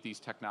to make these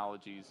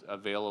technologies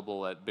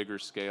available at bigger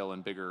scale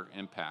and bigger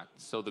impact.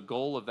 So the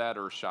goal of that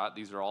Earth Shot,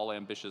 these are all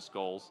ambitious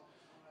goals,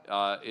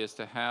 is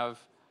to have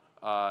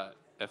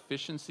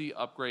efficiency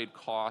upgrade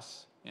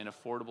costs in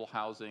affordable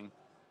housing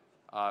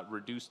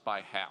reduced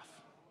by half.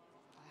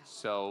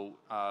 So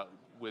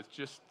with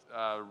just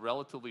a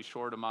relatively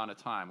short amount of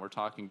time, we're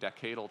talking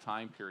decadal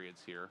time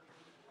periods here.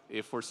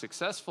 If we're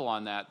successful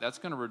on that, that's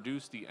going to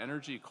reduce the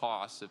energy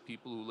costs of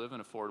people who live in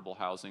affordable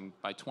housing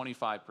by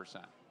 25%,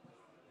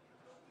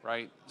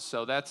 right?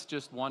 So that's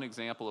just one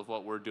example of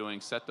what we're doing.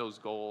 Set those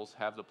goals,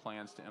 have the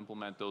plans to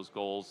implement those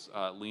goals,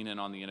 lean in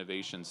on the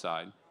innovation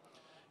side.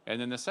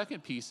 And then the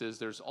second piece is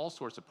there's all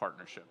sorts of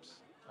partnerships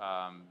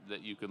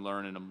that you can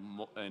learn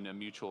in a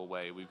mutual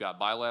way. We've got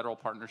bilateral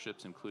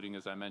partnerships, including,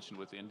 as I mentioned,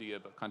 with India,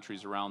 but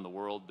countries around the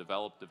world,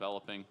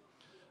 developing.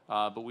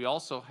 But we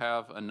also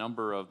have a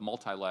number of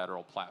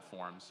multilateral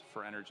platforms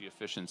for energy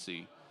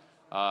efficiency.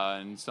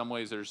 In some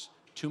ways, there's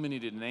too many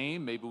to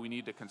name. Maybe we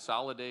need to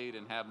consolidate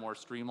and have more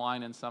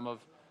streamline in some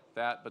of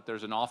that, but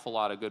there's an awful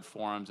lot of good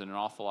forums and an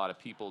awful lot of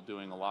people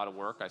doing a lot of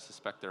work. I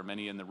suspect there are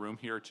many in the room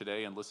here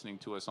today and listening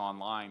to us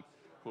online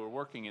who are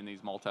working in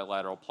these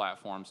multilateral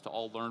platforms to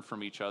all learn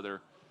from each other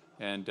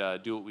and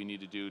do what we need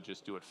to do,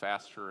 just do it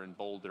faster and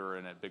bolder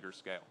and at bigger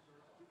scale.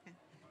 Okay.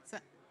 So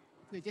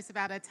we're just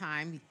about at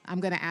time. I'm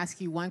going to ask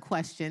you one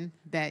question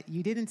that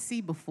you didn't see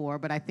before,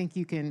 but I think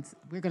you can,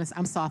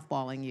 I'm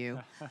softballing you.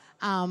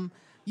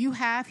 You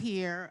have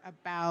here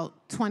about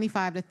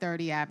 25 to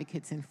 30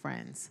 advocates and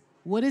friends.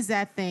 What is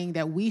that thing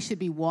that we should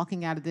be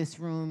walking out of this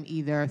room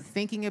either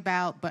thinking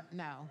about, but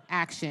no,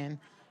 action?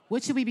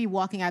 What should we be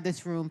walking out of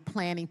this room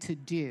planning to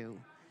do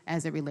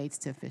as it relates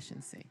to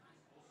efficiency?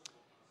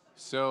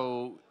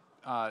 So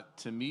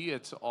to me,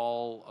 it's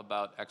all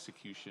about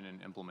execution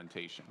and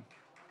implementation,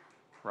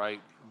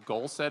 right?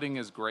 Goal setting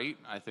is great.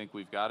 I think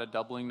we've got a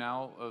doubling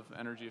now of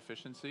energy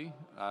efficiency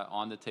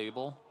on the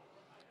table.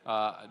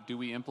 Do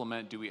we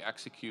implement? Do we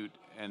execute?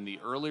 And the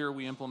earlier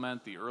we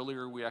implement, the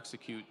earlier we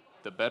execute,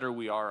 the better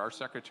we are. Our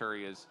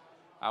secretary is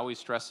always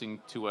stressing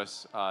to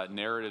us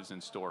narratives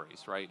and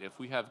stories, right? If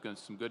we have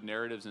some good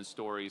narratives and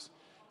stories,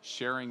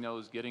 sharing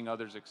those, getting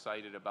others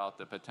excited about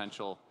the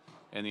potential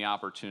and the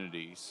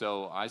opportunity.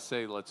 So I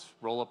say let's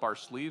roll up our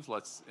sleeves,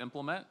 let's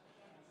implement.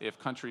 If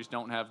countries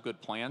don't have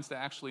good plans to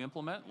actually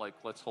implement, like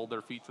let's hold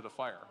their feet to the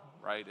fire,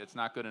 right? It's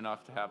not good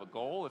enough to have a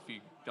goal if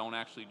you don't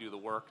actually do the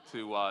work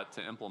to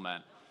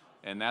implement.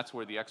 And that's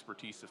where the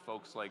expertise of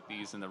folks like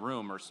these in the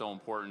room are so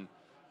important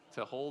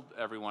to hold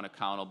everyone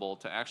accountable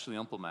to actually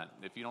implement.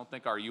 If you don't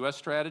think our U.S.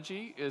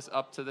 strategy is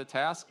up to the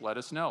task, let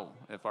us know.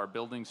 If our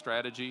building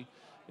strategy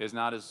is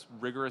not as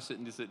rigorous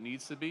as it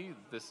needs to be,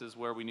 this is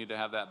where we need to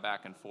have that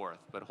back and forth.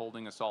 But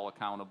holding us all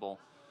accountable,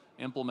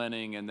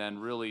 implementing, and then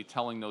really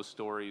telling those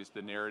stories,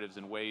 the narratives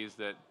in ways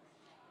that,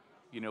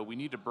 you know, we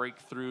need to break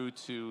through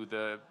to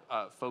the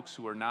folks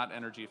who are not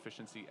energy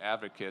efficiency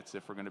advocates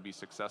if we're going to be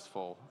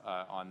successful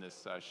on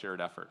this shared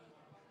effort.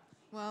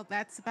 Well,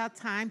 that's about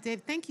time.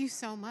 Dave, thank you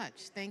so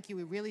much. Thank you.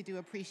 We really do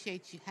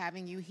appreciate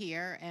having you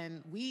here.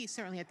 And we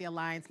certainly at the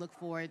Alliance look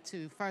forward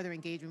to further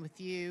engagement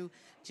with you,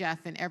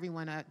 Jeff, and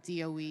everyone at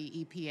DOE,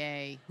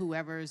 EPA,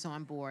 whoever's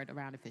on board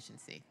around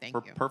efficiency. Thank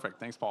you. Perfect.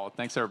 Thanks, Paula.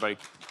 Thanks, everybody.